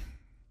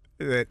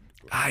 They're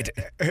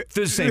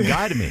the same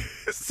guy to me.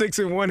 6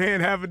 in one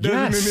hand, half a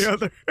dozen in the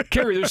other.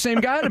 Carey, they're the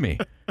same guy to me.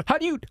 How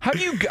do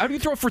you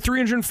throw for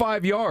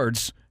 305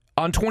 yards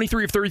on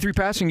 23 of 33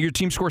 passing? Your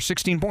team scores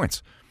 16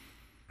 points.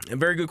 A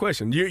very good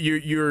question.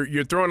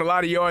 You're throwing a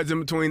lot of yards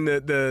in between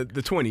the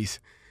 20s.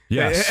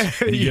 Yes,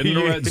 you get in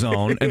the red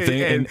zone and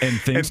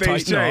things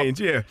tighten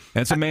change, up. Yeah,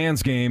 it's a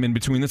man's game in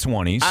between the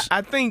 20s.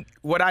 I think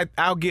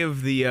I'll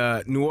give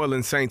the New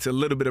Orleans Saints a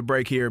little bit of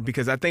break here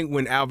because I think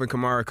when Alvin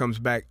Kamara comes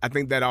back, I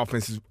think that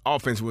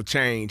offense will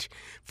change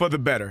for the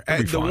better.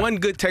 The one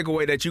good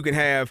takeaway that you can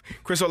have,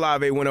 Chris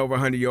Olave went over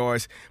 100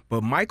 yards,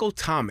 but Michael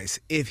Thomas,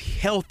 if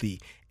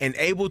healthy and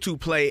able to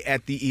play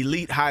at the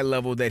elite high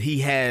level that he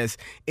has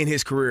in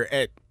his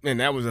career and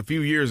that was a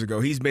few years ago.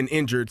 He's been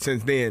injured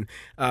since then.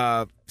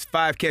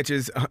 5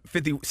 catches,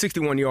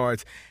 61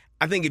 yards.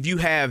 I think if you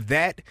have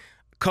that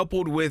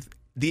coupled with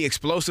the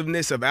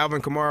explosiveness of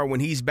Alvin Kamara when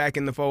he's back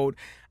in the fold,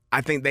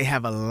 I think they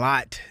have a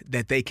lot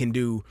that they can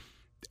do.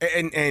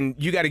 And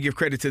you got to give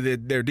credit to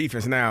their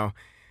defense. Now,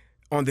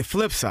 on the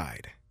flip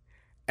side,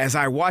 as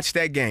I watched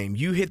that game,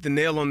 you hit the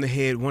nail on the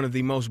head, one of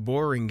the most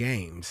boring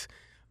games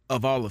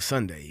of all of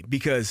Sunday,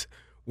 because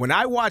when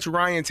I watch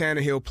Ryan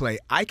Tannehill play,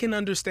 I can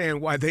understand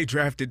why they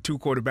drafted 2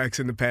 quarterbacks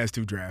in the past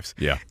 2 drafts.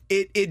 Yeah.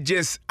 It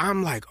just,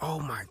 I'm like,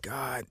 oh my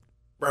God,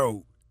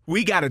 bro,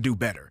 we got to do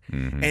better.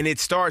 Mm-hmm. And it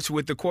starts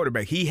with the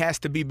quarterback. He has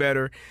to be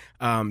better.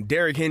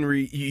 Derrick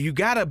Henry, you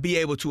got to be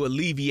able to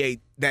alleviate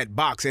that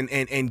box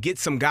and get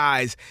some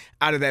guys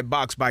out of that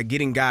box by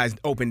getting guys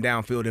open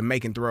downfield and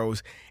making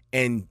throws.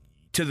 And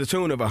to the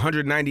tune of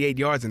 198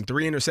 yards and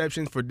 3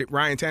 interceptions for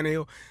Ryan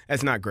Tannehill,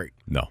 that's not great.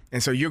 No.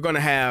 And so you're going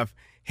to have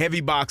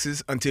heavy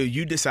boxes until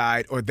you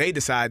decide or they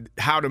decide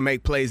how to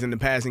make plays in the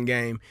passing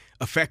game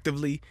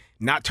effectively,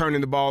 not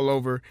turning the ball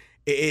over.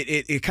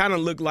 It kind of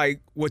looked like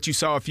what you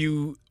saw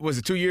 2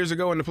 years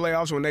ago in the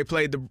playoffs when they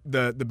played the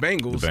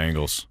Bengals. The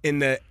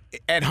Bengals.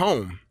 At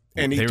home.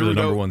 And they were the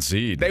number 1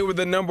 seed. They were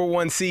the number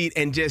 1 seed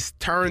and just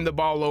turned the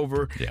ball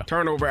over,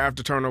 turnover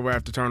after turnover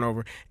after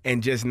turnover,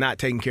 and just not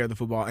taking care of the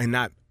football and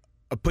not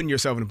putting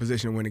yourself in a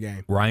position to win a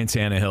game. Ryan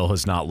Tannehill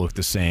has not looked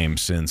the same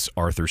since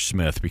Arthur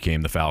Smith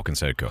became the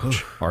Falcons head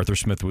coach. Arthur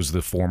Smith was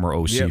the former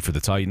OC for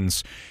the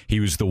Titans. He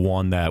was the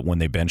one that when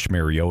they benched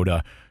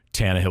Mariota,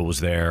 Tannehill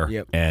was there,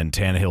 and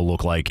Tannehill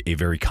looked like a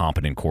very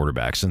competent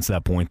quarterback. Since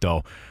that point,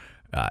 though,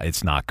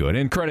 it's not good.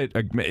 And credit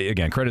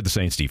the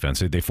Saints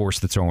defense. They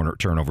forced the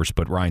turnovers,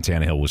 but Ryan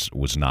Tannehill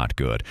was not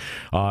good.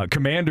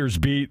 Commanders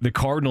beat the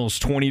Cardinals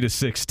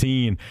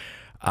 20-16.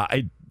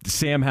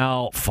 Sam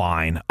Howell,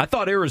 fine. I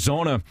thought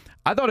Arizona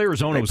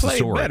was the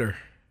story. Better.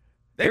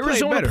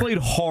 Arizona played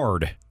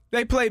hard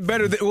They played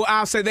better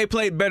I'll say they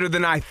played better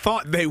than I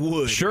thought they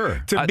would.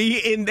 Sure. To be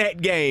in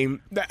that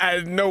game,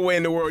 no way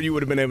in the world you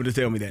would have been able to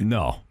tell me that.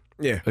 No.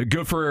 Yeah.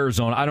 Good for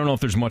Arizona. I don't know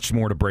if there's much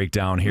more to break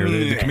down here.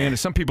 The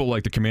Commanders, some people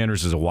like the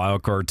Commanders as a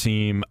wild card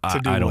team. I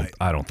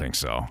don't think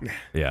so.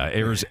 Yeah,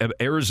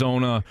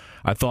 Arizona,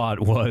 I thought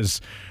was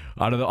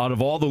out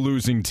of all the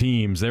losing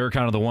teams, they were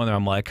kind of the one that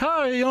I'm like,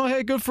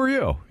 hey, good for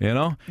you.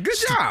 Good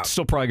job.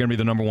 Still probably going to be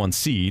the number one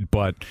seed,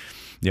 but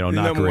not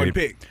number great. One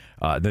pick.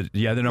 The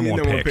number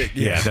one pick.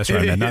 Yeah, that's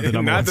right, man. Not the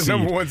number not one the seed.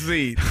 number one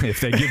seed.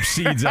 If they give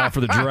seeds out for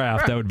the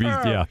draft, that would be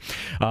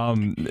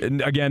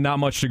again, not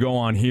much to go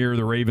on here.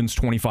 The Ravens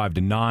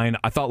 25-9.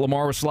 I thought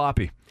Lamar was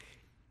sloppy.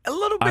 A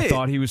little bit. I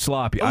thought he was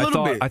sloppy.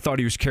 I thought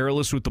he was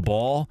careless with the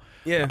ball.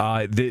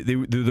 Yeah.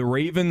 The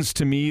Ravens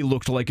to me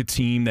looked like a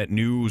team that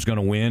knew it was going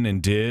to win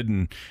and did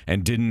and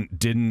didn't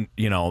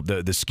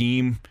the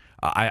scheme.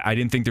 I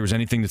didn't think there was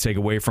anything to take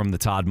away from the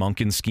Todd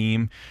Monken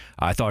scheme.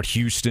 I thought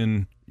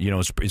Houston,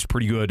 is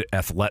pretty good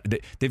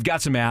athletic. They've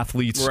got some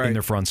athletes in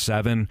their front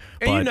seven.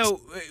 And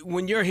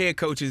when your head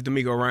coach is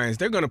DeMeco Ryans,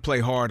 they're going to play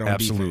hard on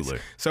absolutely.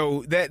 defense.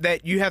 So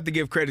that you have to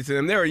give credit to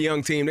them. They're a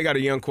young team. They got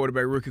a young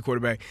quarterback, rookie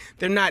quarterback.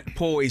 They're not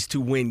poised to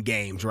win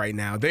games right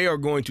now. They are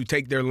going to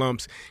take their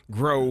lumps,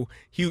 grow.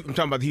 I'm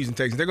talking about the Houston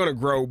Texans. They're going to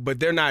grow, but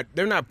they're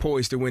not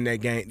poised to win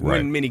that game,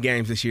 win many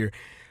games this year.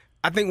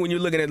 I think when you're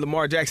looking at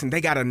Lamar Jackson,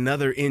 they got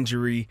another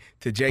injury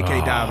to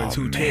J.K. Dobbins,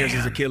 who tears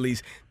his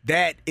Achilles.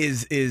 That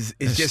is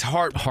just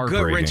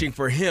gut-wrenching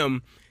for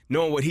him,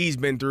 knowing what he's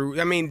been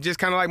through. I mean, just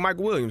kind of like Mike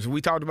Williams.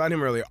 We talked about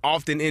him earlier,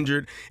 often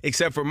injured,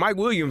 except for Mike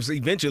Williams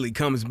eventually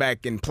comes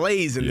back and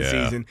plays in the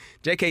season.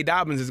 J.K.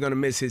 Dobbins is going to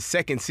miss his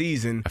second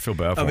season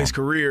of his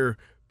career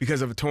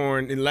because of a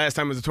torn – and last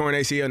time it was a torn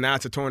ACL, now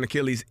it's a torn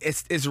Achilles.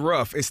 It's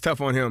rough. It's tough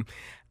on him.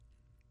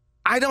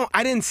 I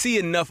didn't see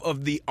enough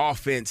of the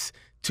offense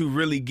 – to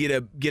really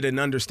get an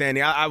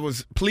understanding. I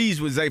was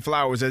pleased with Zay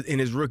Flowers in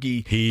his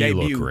rookie debut. He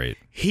looked great.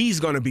 He's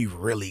going to be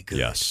really good.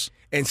 Yes.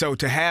 And so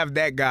to have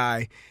that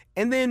guy,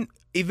 and then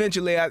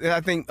eventually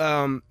I think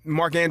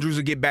Mark Andrews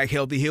will get back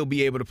healthy. He'll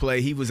be able to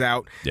play. He was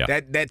out. Yeah.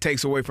 That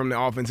takes away from the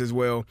offense as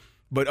well.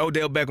 But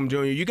Odell Beckham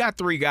Jr., you got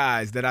three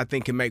guys that I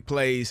think can make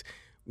plays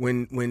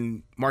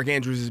when Mark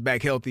Andrews is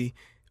back healthy.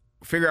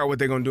 Figure out what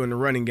they're going to do in the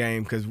running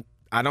game because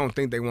I don't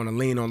think they want to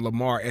lean on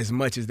Lamar as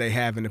much as they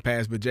have in the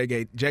past, but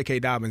J.K.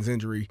 Dobbins'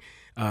 injury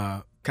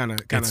kind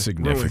of ruins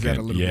that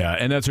a little bit. Yeah,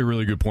 and that's a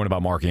really good point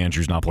about Mark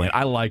Andrews not playing.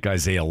 I like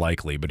Isaiah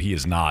Likely, but he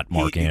is not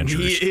Mark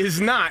Andrews. He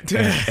is not.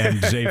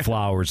 and Zay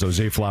Flowers,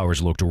 Zay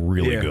Flowers looked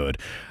really good.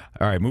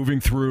 All right, moving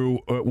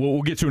through,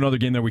 we'll get to another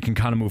game that we can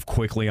kind of move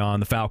quickly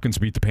on. The Falcons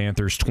beat the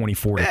Panthers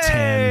 24-10.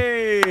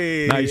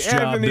 Hey, nice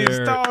job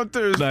there.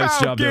 Nice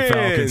job there,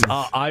 Falcons.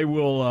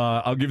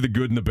 I'll give the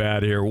good and the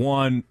bad here.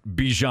 One,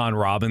 Bijan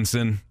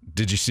Robinson.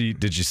 Did you see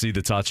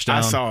the touchdown?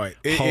 I saw it.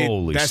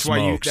 Holy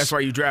smokes. That's why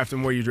you draft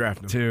him where you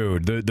draft him.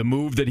 Dude, the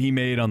move that he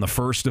made on the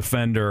first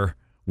defender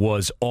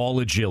was all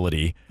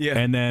agility,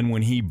 and then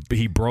when he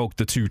broke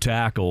the two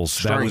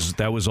tackles,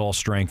 that was all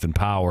strength and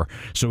power.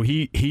 So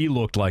he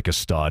looked like a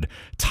stud.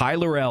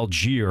 Tyler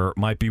Algier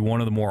might be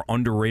one of the more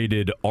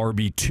underrated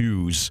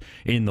RB2s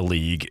in the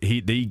league.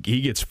 He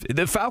gets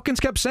the Falcons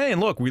kept saying,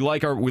 "Look, we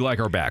like our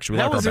backs. We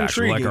like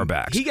our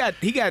backs."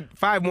 He got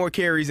 5 more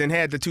carries and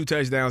had the 2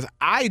 touchdowns.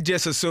 I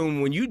just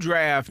assume when you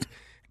draft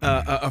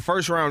a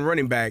first round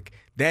running back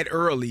that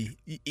early,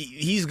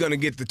 he's going to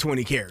get the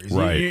 20 carries.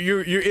 Right.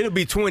 It'll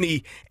be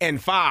 20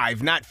 and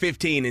 5, not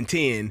 15 and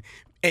 10,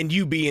 and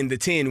you be in the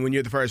 10 when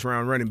you're the first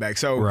round running back.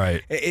 So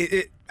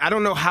I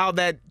don't know how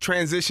that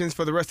transitions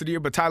for the rest of the year,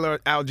 but Tyler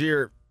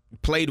Algier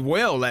played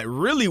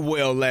really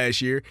well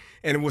last year,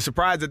 and was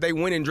surprised that they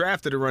went and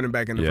drafted a running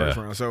back in the first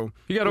round. So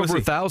he got over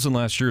 1,000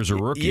 last year as a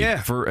rookie.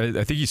 Yeah.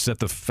 I think he set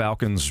the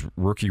Falcons'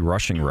 rookie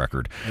rushing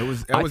record.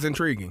 That was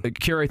intriguing.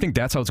 Kerry, I think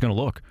that's how it's going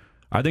to look.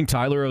 I think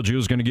Tyler Algier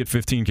is going to get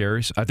 15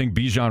 carries. I think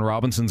Bijan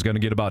Robinson's going to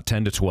get about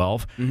 10 to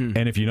 12. Mm-hmm.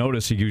 And if you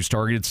notice, he was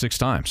targeted 6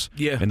 times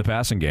in the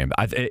passing game.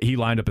 He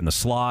lined up in the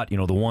slot.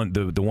 The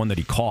one that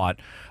he caught,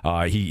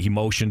 he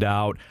motioned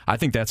out. I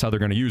think that's how they're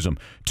going to use him.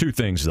 2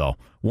 things though.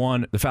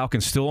 One, the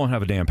Falcons still don't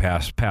have a damn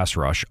pass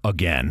rush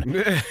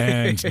again,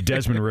 and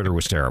Desmond Ridder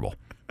was terrible.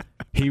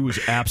 He was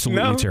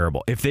absolutely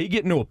terrible. If they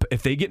get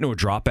into a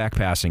drop back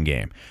passing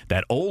game,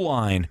 that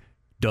O-line.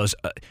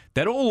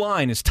 That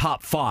O-line is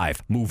top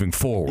 5 moving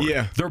forward.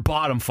 Yeah. They're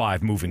bottom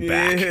 5 moving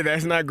back. Yeah,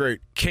 that's not great.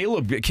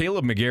 Caleb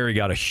McGarry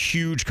got a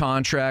huge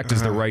contract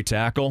as the right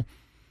tackle.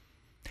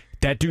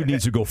 That dude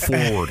needs to go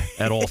forward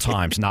at all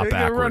times, not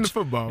backwards. Run the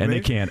football, and man.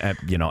 they can't.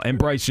 And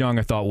Bryce Young,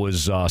 I thought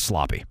was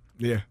sloppy.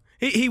 Yeah.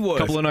 He was. A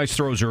couple of nice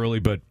throws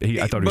early, but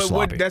I thought he was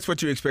sloppy. That's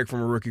what you expect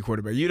from a rookie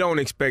quarterback. You don't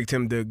expect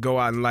him to go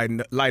out and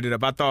light it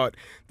up. I thought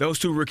those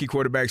 2 rookie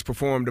quarterbacks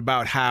performed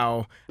about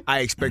how I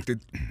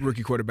expected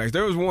rookie quarterbacks.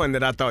 There was one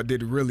that I thought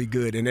did really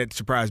good, and that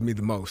surprised me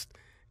the most,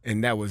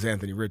 and that was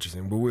Anthony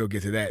Richardson. But we'll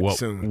get to that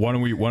soon. Why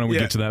don't we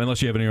get to that?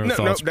 Unless you have any other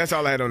thoughts. No, that's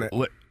all I had on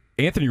that.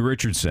 Anthony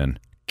Richardson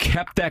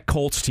kept that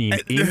Colts team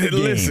in the game.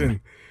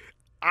 Listen,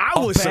 I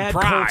was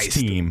surprised. Colts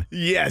team.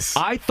 Yes.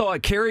 I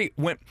thought Carey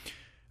went.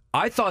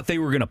 I thought they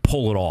were going to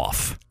pull it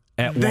off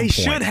at one point. They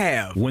should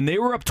have. When they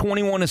were up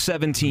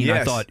 21-17,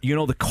 Yes. I thought,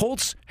 the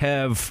Colts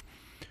have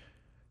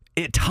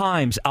at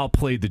times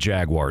outplayed the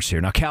Jaguars here.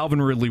 Now, Calvin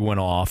Ridley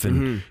went off,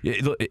 and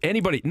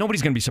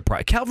nobody's going to be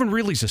surprised. Calvin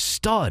Ridley's a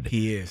stud.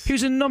 He is. He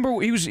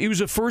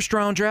was a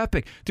first-round draft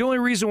pick. The only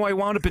reason why he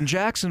wound up in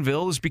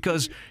Jacksonville is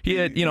because he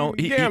had,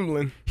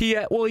 gambling. He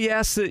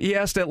asked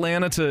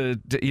Atlanta to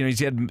he's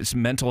had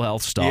some mental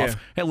health stuff.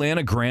 Yeah.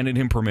 Atlanta granted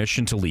him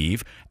permission to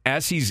leave.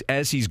 As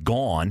he's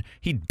gone,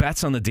 he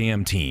bets on the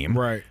damn team.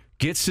 Right.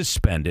 Gets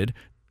suspended.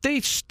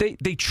 They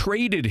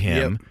traded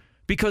him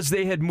because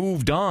they had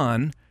moved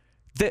on.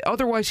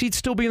 Otherwise, he'd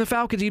still be in the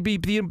Falcons. He'd be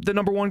the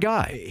number one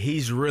guy.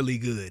 He's really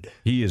good.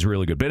 He is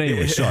really good. But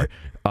anyway, sorry.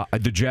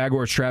 The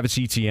Jaguars, Travis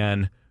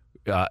Etienne,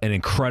 an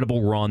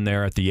incredible run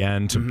there at the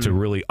end to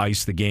really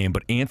ice the game.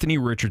 But Anthony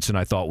Richardson,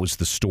 I thought, was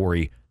the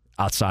story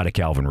outside of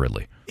Calvin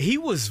Ridley. He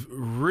was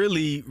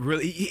really,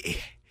 really.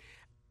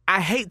 I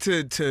hate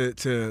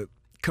to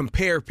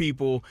compare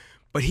people,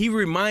 but he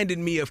reminded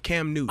me of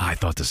Cam Newton. I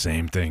thought the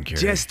same thing,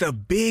 Carey. Just a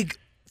big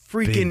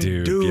freaking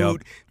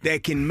dude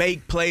that can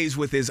make plays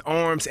with his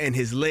arms and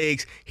his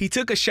legs. He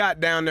took a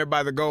shot down there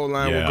by the goal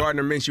line where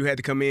Gardner Minshew had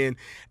to come in.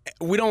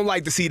 We don't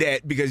like to see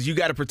that because you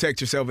got to protect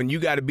yourself and you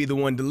got to be the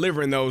one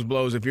delivering those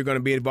blows if you're going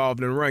to be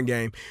involved in the run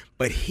game.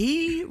 But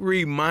he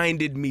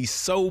reminded me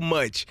so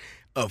much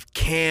of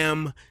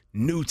Cam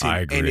Newton. I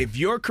agree. And if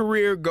your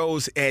career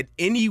goes at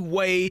any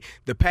way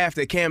the path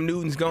that Cam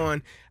Newton's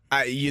gone,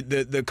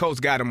 the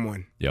Colts got him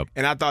one. Yep.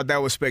 And I thought that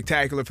was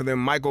spectacular for them.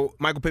 Michael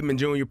Pittman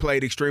Jr.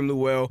 played extremely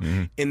well.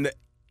 In the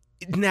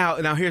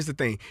Now here's the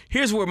thing.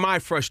 Here's where my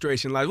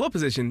frustration lies. What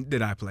position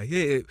did I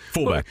play?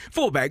 Fullback.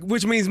 Fullback,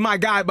 which means my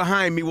guy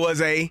behind me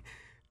was a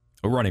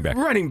running back.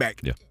 Running back.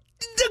 Yeah.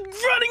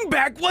 The running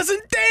back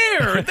wasn't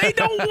there. They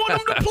don't want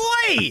him to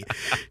play.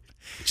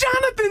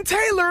 Jonathan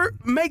Taylor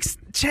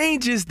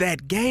changes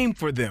that game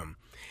for them,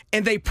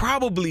 and they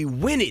probably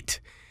win it.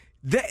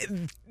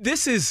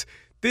 This is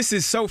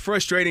so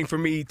frustrating for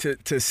me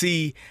to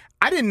see.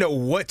 I didn't know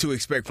what to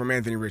expect from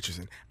Anthony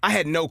Richardson. I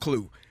had no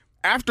clue.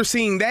 After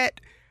seeing that,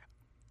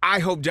 I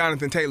hope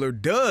Jonathan Taylor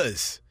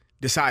does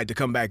decide to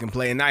come back and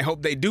play, and I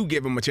hope they do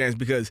give him a chance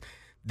because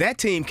that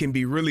team can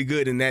be really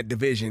good in that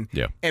division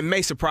and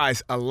may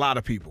surprise a lot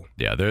of people.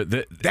 Yeah,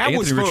 Anthony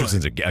was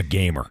Richardson's a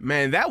gamer.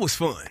 Man, that was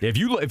fun. If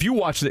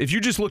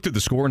you just looked at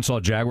the score and saw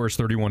Jaguars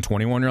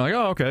 31-21, you're like,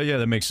 oh, okay, yeah,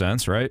 that makes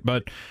sense, right?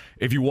 But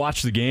if you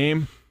watch the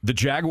game, the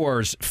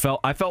Jaguars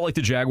I felt like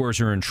the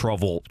Jaguars are in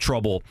trouble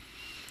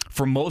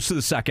for most of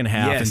the second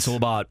half until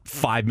about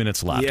 5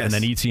 minutes left, and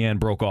then Etienne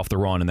broke off the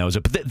run, and that was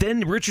it. But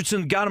then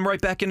Richardson got him right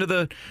back into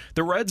the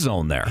red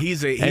zone there.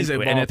 He's a ball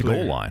player. And at the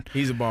goal line.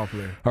 He's a ball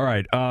player. All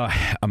right,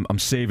 I'm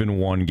saving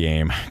one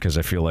game because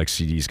I feel like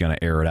CD's going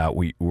to air it out.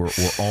 We're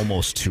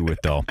almost to it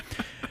though.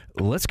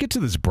 Let's get to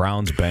this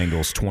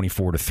Browns-Bengals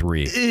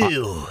 24-3.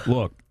 Ew.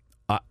 Look,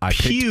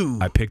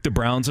 I picked the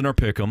Browns in our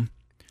pick'em.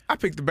 I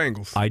picked the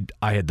Bengals.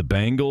 I had the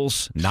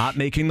Bengals not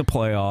making the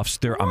playoffs.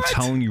 I'm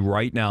telling you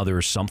right now, there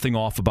is something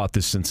off about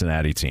this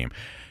Cincinnati team.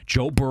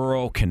 Joe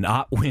Burrow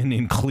cannot win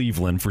in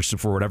Cleveland for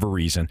whatever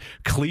reason.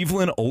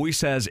 Cleveland always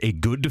has a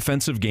good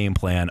defensive game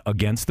plan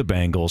against the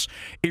Bengals.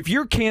 If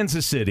you're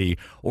Kansas City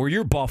or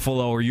you're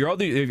Buffalo or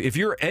if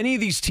you're any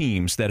of these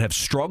teams that have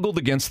struggled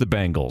against the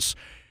Bengals,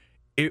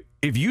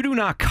 if you do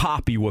not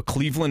copy what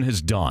Cleveland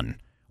has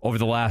done over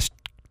the last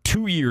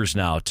 2 years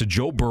now to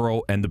Joe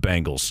Burrow and the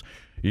Bengals,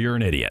 you're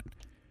an idiot.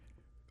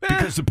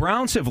 Because the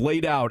Browns have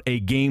laid out a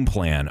game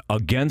plan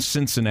against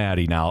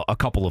Cincinnati now a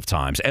couple of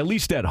times, at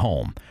least at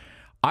home.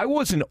 I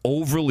wasn't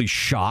overly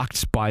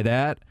shocked by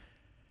that,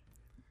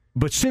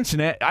 but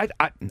Cincinnati,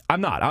 I'm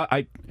not.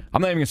 I'm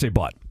not even going to say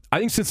but. I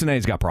think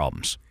Cincinnati's got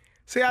problems.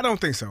 See, I don't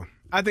think so.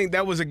 I think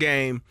that was a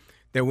game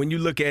that when you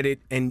look at it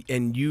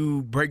and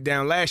you break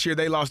down, last year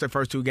they lost their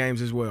first two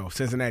games as well.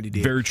 Cincinnati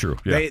did. Very true.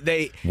 Yeah.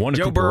 They won a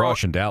Cooper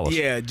Rush in Dallas.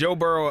 Yeah, Joe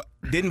Burrow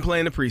didn't play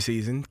in the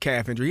preseason,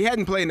 calf injury. He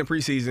hadn't played in the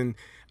preseason,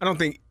 I don't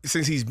think,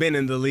 since he's been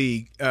in the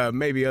league,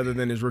 maybe other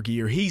than his rookie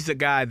year. He's the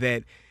guy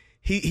that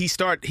he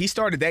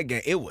started that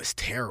game. It was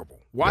terrible.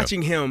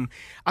 Watching him,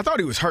 I thought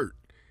he was hurt.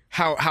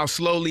 How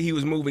slowly he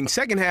was moving.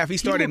 Second half, he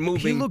started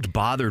moving. He looked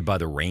bothered by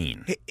the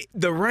rain.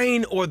 The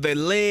rain or the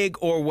leg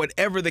or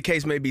whatever the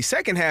case may be.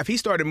 Second half, he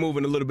started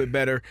moving a little bit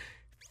better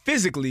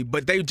physically,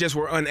 but they just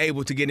were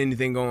unable to get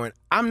anything going.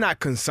 I'm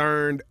not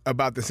concerned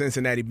about the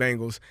Cincinnati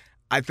Bengals.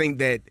 I think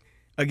that,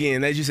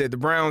 again, as you said, the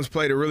Browns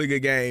played a really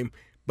good game,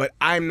 but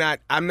I'm not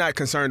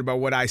concerned about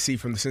what I see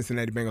from the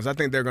Cincinnati Bengals. I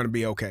think they're going to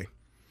be okay.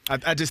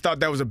 I just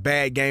thought that was a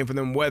bad game for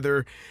them.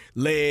 Weather,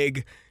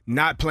 leg,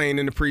 not playing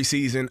in the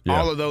preseason,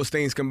 all of those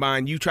things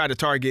combined. You try to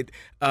target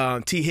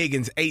T.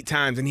 Higgins 8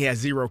 times and he has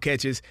 0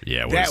 catches.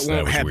 Yeah, that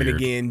won't happen weird.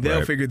 again.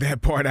 They'll figure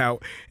that part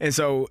out. And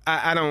so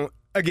I don't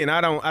again,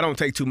 I don't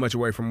take too much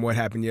away from what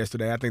happened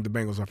yesterday. I think the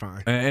Bengals are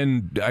fine.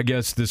 And I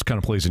guess this kind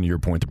of plays into your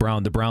point.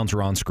 The Browns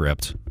were on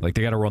script. Like,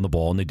 they got to run the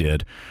ball, and they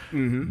did.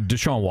 Mm-hmm.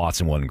 Deshaun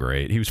Watson wasn't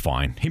great. He was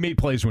fine. He made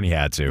plays when he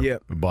had to.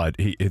 Yep. But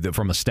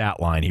from a stat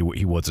line,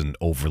 he wasn't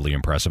overly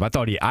impressive. I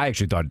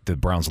actually thought the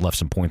Browns left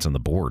some points on the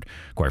board,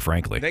 quite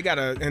frankly. They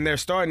and their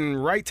starting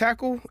right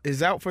tackle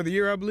is out for the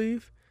year, I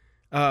believe.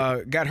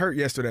 Got hurt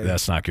yesterday.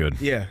 That's not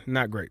good. Yeah,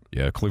 not great.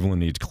 Yeah,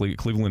 Cleveland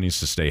needs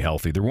to stay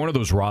healthy. They're one of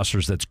those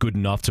rosters that's good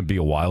enough to be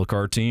a wild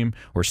card team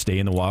or stay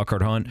in the wild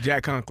card hunt.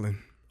 Jack Conklin.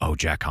 Oh,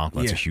 Jack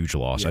Conklin. That's a huge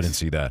loss. Yes. I didn't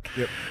see that.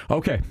 Yep.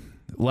 Okay,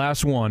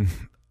 last one.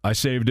 I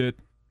saved it.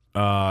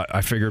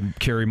 I figured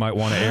Carey might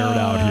want to air it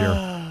out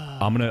here.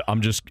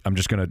 I'm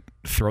just gonna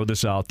throw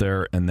this out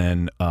there, and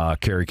then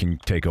Carey can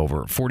take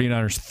over.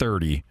 49ers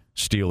 30,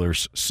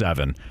 Steelers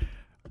 7.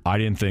 I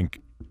didn't think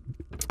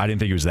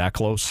it was that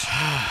close.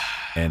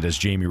 And as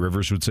Jamie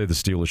Rivers would say, the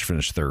Steelers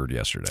finished third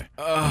yesterday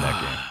in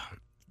that game.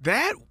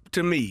 That,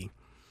 to me,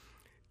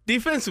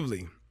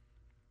 defensively,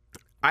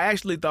 I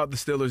actually thought the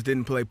Steelers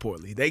didn't play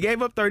poorly. They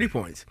gave up 30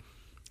 points.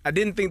 I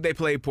didn't think they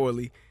played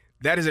poorly.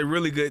 That is a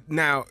really good –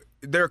 now,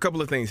 there are a couple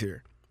of things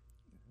here.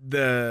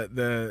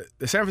 The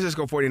San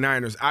Francisco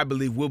 49ers, I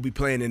believe, will be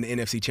playing in the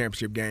NFC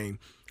Championship game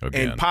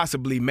and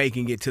possibly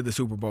making it to the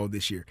Super Bowl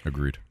this year.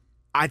 Agreed.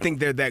 I think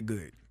they're that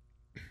good.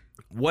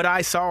 What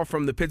I saw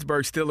from the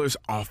Pittsburgh Steelers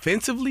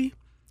offensively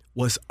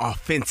was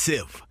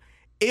offensive.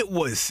 It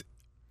was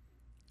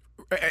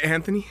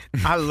Anthony.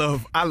 I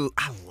love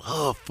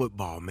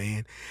football,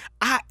 man.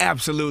 I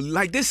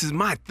absolutely this is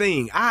my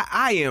thing.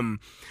 I am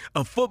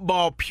a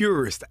football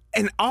purist.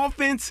 And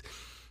offense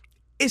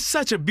is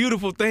such a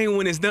beautiful thing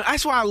when it's done.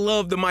 That's why I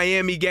love the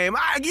Miami game.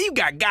 You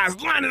got guys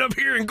lining up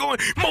here and going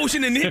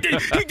motion and hit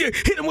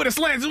them with a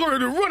slant,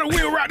 run a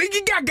wheel route.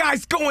 You got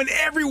guys going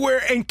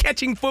everywhere and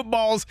catching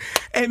footballs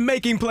and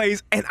making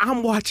plays. And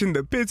I'm watching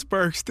the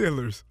Pittsburgh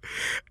Steelers,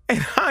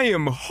 and I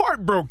am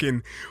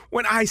heartbroken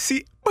when I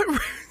see. But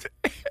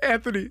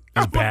Anthony,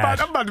 I'm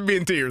about to be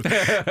in tears.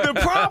 The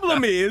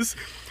problem is,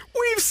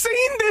 we've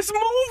seen this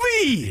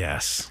movie.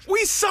 Yes.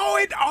 We saw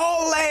it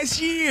all last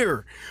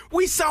year.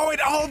 We saw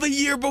it all the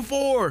year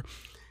before.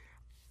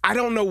 I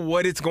don't know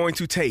what it's going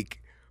to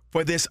take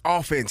for this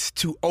offense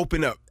to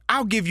open up.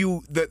 I'll give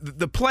you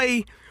the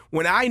play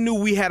when I knew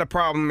we had a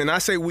problem, and I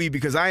say we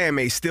because I am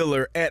a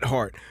Steeler at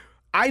heart.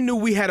 I knew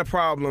we had a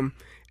problem.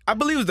 I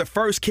believe it was the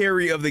first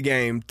carry of the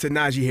game to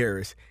Najee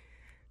Harris.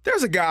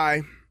 There's a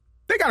guy.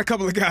 They got a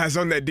couple of guys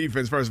on that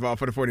defense, first of all,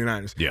 for the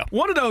 49ers. Yeah.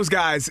 One of those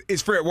guys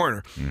is Fred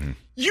Warner. Mm-hmm.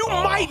 You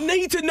might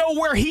need to know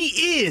where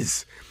he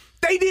is.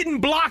 They didn't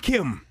block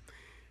him.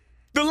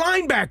 The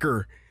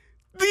linebacker,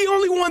 the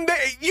only one that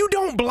you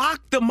don't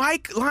block the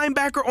Mike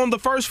linebacker on the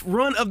first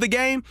run of the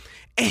game,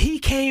 and he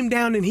came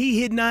down and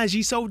he hit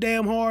Najee so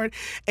damn hard,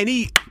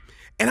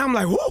 and I'm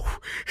like, whoa,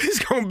 it's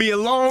going to be a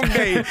long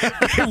day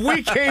if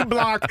we can't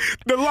block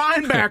the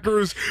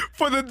linebackers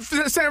for the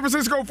San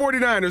Francisco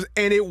 49ers.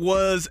 And it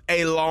was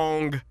a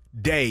long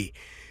day.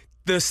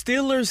 The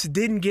Steelers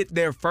didn't get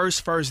their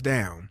first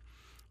down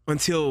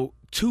until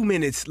 2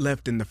 minutes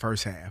left in the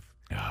first half.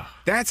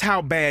 That's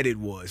how bad it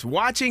was.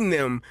 Watching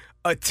them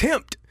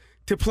attempt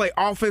to play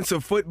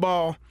offensive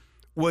football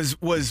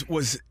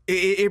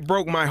it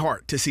broke my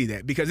heart to see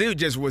that, because it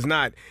just was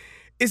not –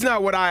 it's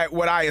not what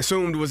I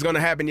assumed was going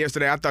to happen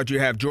yesterday. I thought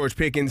you'd have George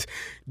Pickens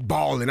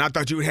balling. I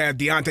thought you would have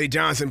Deontay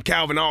Johnson,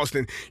 Calvin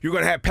Austin. You're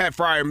going to have Pat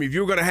Freiermuth.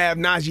 You're going to have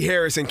Najee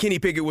Harris, and Kenny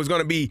Pickett was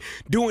going to be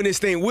doing this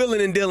thing,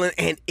 willing and dealing,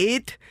 and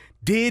it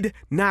did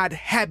not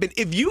happen.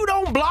 If you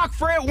don't block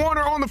Fred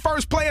Warner on the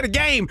first play of the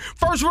game,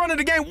 first run of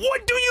the game,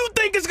 what do you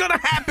think is going to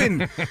happen?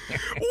 What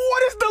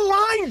does the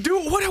line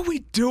do? What are we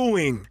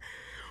doing?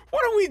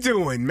 What are we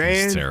doing,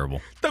 man? It's terrible.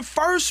 The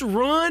first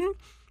run,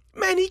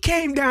 man, he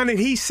came down and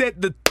he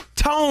set the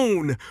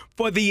tone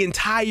for the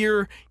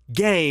entire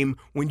game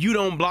when you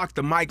don't block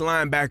the Mike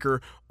linebacker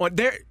on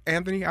there.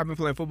 Anthony, I've been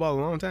playing football a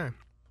long time.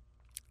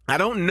 I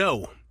don't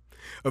know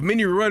of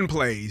many run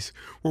plays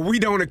where we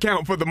don't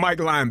account for the Mike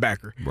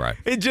linebacker. Right.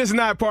 It's just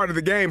not part of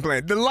the game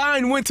plan. The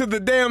line went to the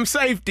damn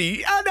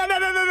safety.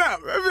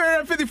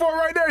 No. 54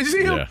 right there. You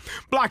see him? Yeah.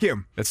 Block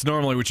him. That's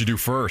normally what you do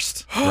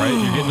first, right?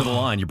 You get into the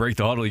line, you break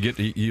the huddle,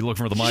 you look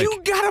for the mic. You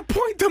got to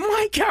point the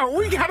mic out.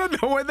 We got to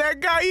know where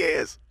that guy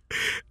is.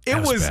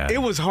 It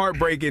was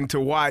heartbreaking to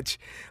watch.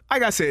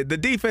 Like I said, the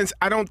defense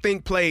I don't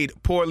think played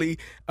poorly.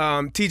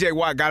 T.J.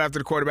 Watt got after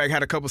the quarterback,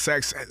 had a couple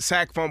sacks,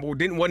 sack fumble,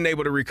 wasn't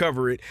able to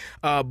recover it,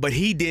 but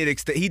he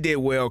did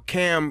well.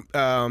 Cam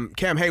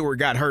Hayward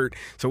got hurt,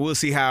 so we'll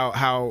see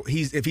how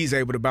if he's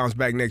able to bounce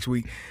back next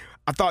week.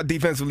 I thought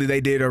defensively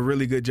they did a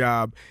really good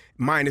job,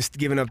 minus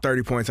giving up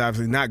 30 points,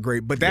 obviously not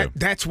great. But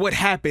that's what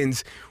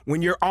happens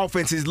when your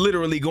offense is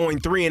literally going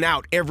 3 and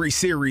out every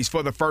series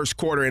for the first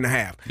quarter and a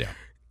half. Yeah.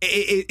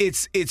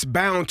 It's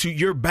bound to,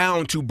 you're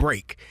bound to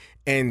break.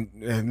 And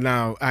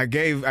now I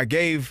gave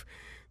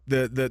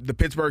the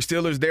Pittsburgh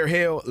Steelers their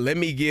hell. Let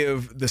me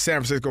give the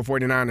San Francisco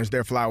 49ers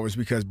their flowers,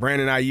 because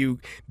Brandon Ayuk,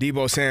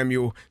 Deebo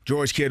Samuel,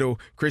 George Kittle,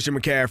 Christian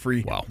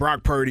McCaffrey, wow.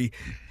 Brock Purdy,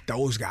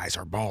 those guys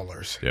are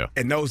ballers. Yeah.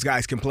 And those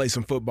guys can play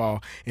some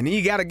football. And then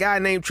you got a guy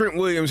named Trent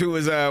Williams, who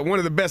is one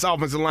of the best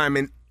offensive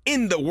linemen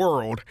in the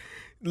world,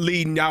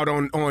 leading out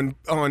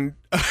on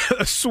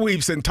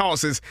sweeps and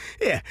tosses.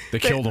 Yeah. They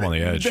killed him on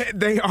the edge.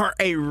 They are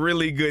a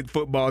really good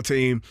football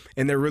team,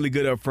 and they're really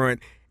good up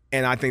front.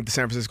 And I think the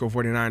San Francisco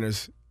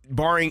 49ers,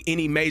 barring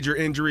any major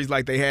injuries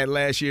like they had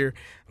last year,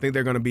 I think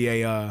they're going to be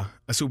a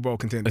Super Bowl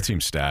contender. That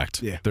team's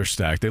stacked. Yeah. They're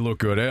stacked. They look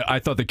good. I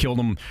thought they killed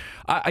them.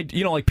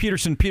 Like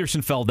Peterson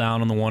fell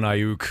down on the one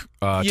Ayuk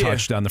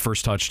touchdown, the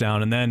first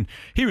touchdown, and then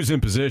he was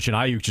in position.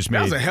 Ayuk just made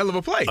that was a hell of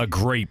a play. A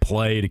great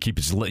play to keep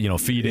his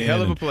feet in.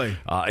 Hell of a play.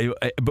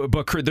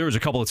 But there was a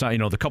couple of times,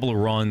 the couple of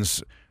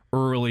runs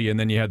early, and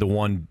then you had the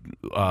one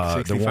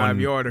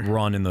 65-yarder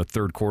run in the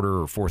third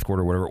quarter or fourth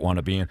quarter, whatever it wound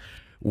up being,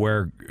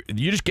 where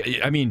you just get,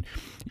 when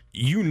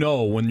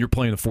you're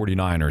playing the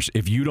 49ers,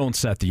 if you don't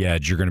set the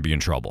edge, you're going to be in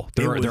trouble.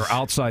 They're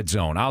outside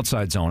zone,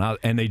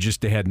 and they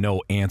had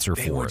no answer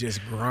for it. They were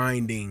just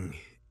grinding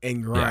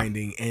and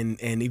grinding. Yeah.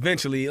 And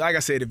eventually, like I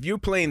said, if you're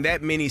playing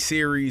that many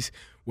series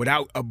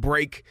without a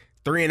break,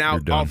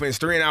 3-and-out offense,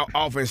 3-and-out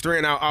offense,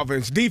 3-and-out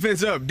offense,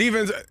 defense up,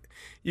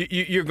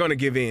 you're going to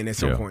give in at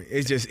some point.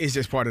 It's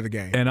just part of the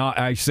game. And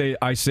I say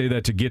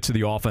that to get to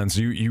the offense,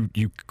 you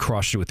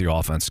crushed it with the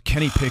offense.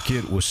 Kenny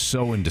Pickett was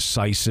so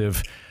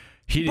indecisive.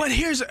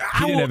 There's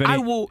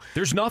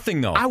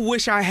nothing though. I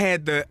wish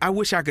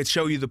I could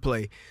show you the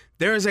play.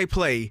 There is a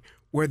play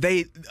where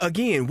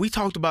we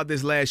talked about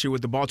this last year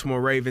with the Baltimore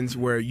Ravens,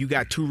 where you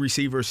got two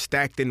receivers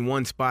stacked in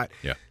one spot.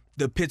 Yeah.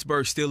 The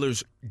Pittsburgh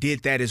Steelers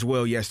did that as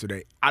well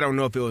yesterday. I don't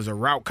know if it was a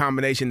route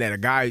combination that a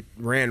guy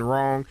ran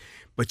wrong,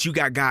 but you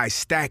got guys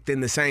stacked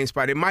in the same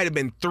spot. It might have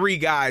been three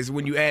guys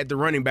when you add the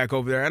running back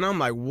over there. And I'm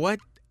like, what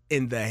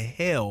in the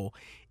hell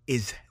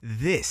is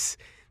this?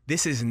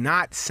 This is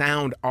not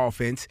sound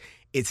offense.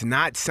 It's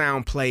not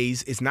sound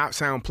plays. It's not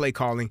sound play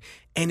calling.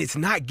 And it's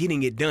not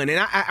getting it done.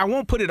 And I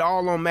won't put it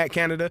all on Matt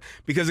Canada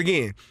because,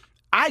 again,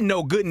 I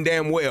know good and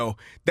damn well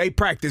they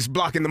practice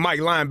blocking the Mike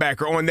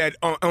linebacker on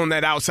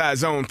that outside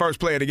zone, first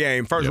play of the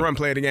game, run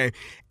play of the game.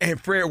 And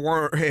Fred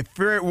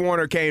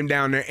Warner came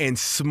down there and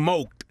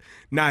smoked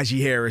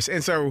Najee Harris.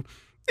 And so,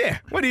 yeah,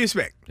 what do you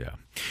expect? Yeah.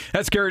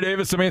 That's Carey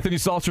Davis. I'm Anthony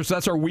Stalter. So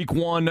that's our week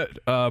one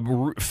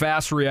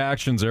fast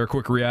reactions there,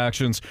 quick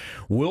reactions.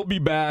 We'll be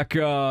back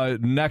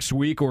next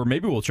week, or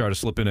maybe we'll try to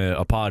slip in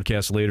a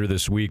podcast later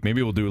this week.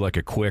 Maybe we'll do like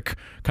a quick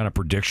kind of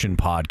prediction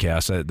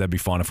podcast. That'd be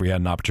fun if we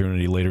had an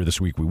opportunity later this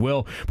week. We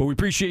will. But we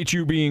appreciate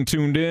you being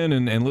tuned in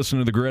and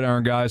listening to the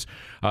Gridiron guys.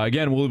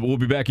 Again, we'll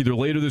be back either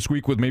later this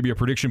week with maybe a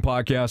prediction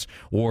podcast,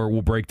 or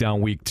we'll break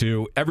down week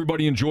two.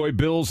 Everybody enjoy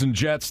Bills and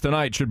Jets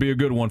tonight. Should be a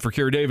good one. For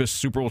Carey Davis,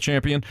 Super Bowl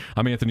champion,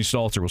 I'm Anthony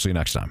Stalter. We'll see you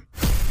next time.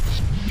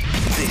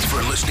 Thanks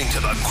for listening to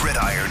the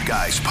Gridiron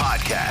Guys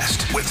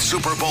podcast with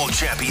Super Bowl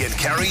champion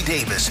Carey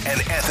Davis and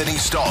Anthony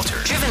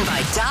Stalter. Driven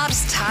by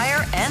Dobbs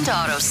Tire and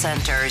Auto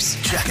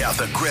Centers. Check out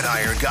the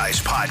Gridiron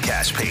Guys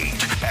podcast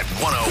page at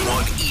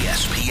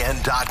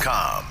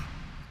 101ESPN.com.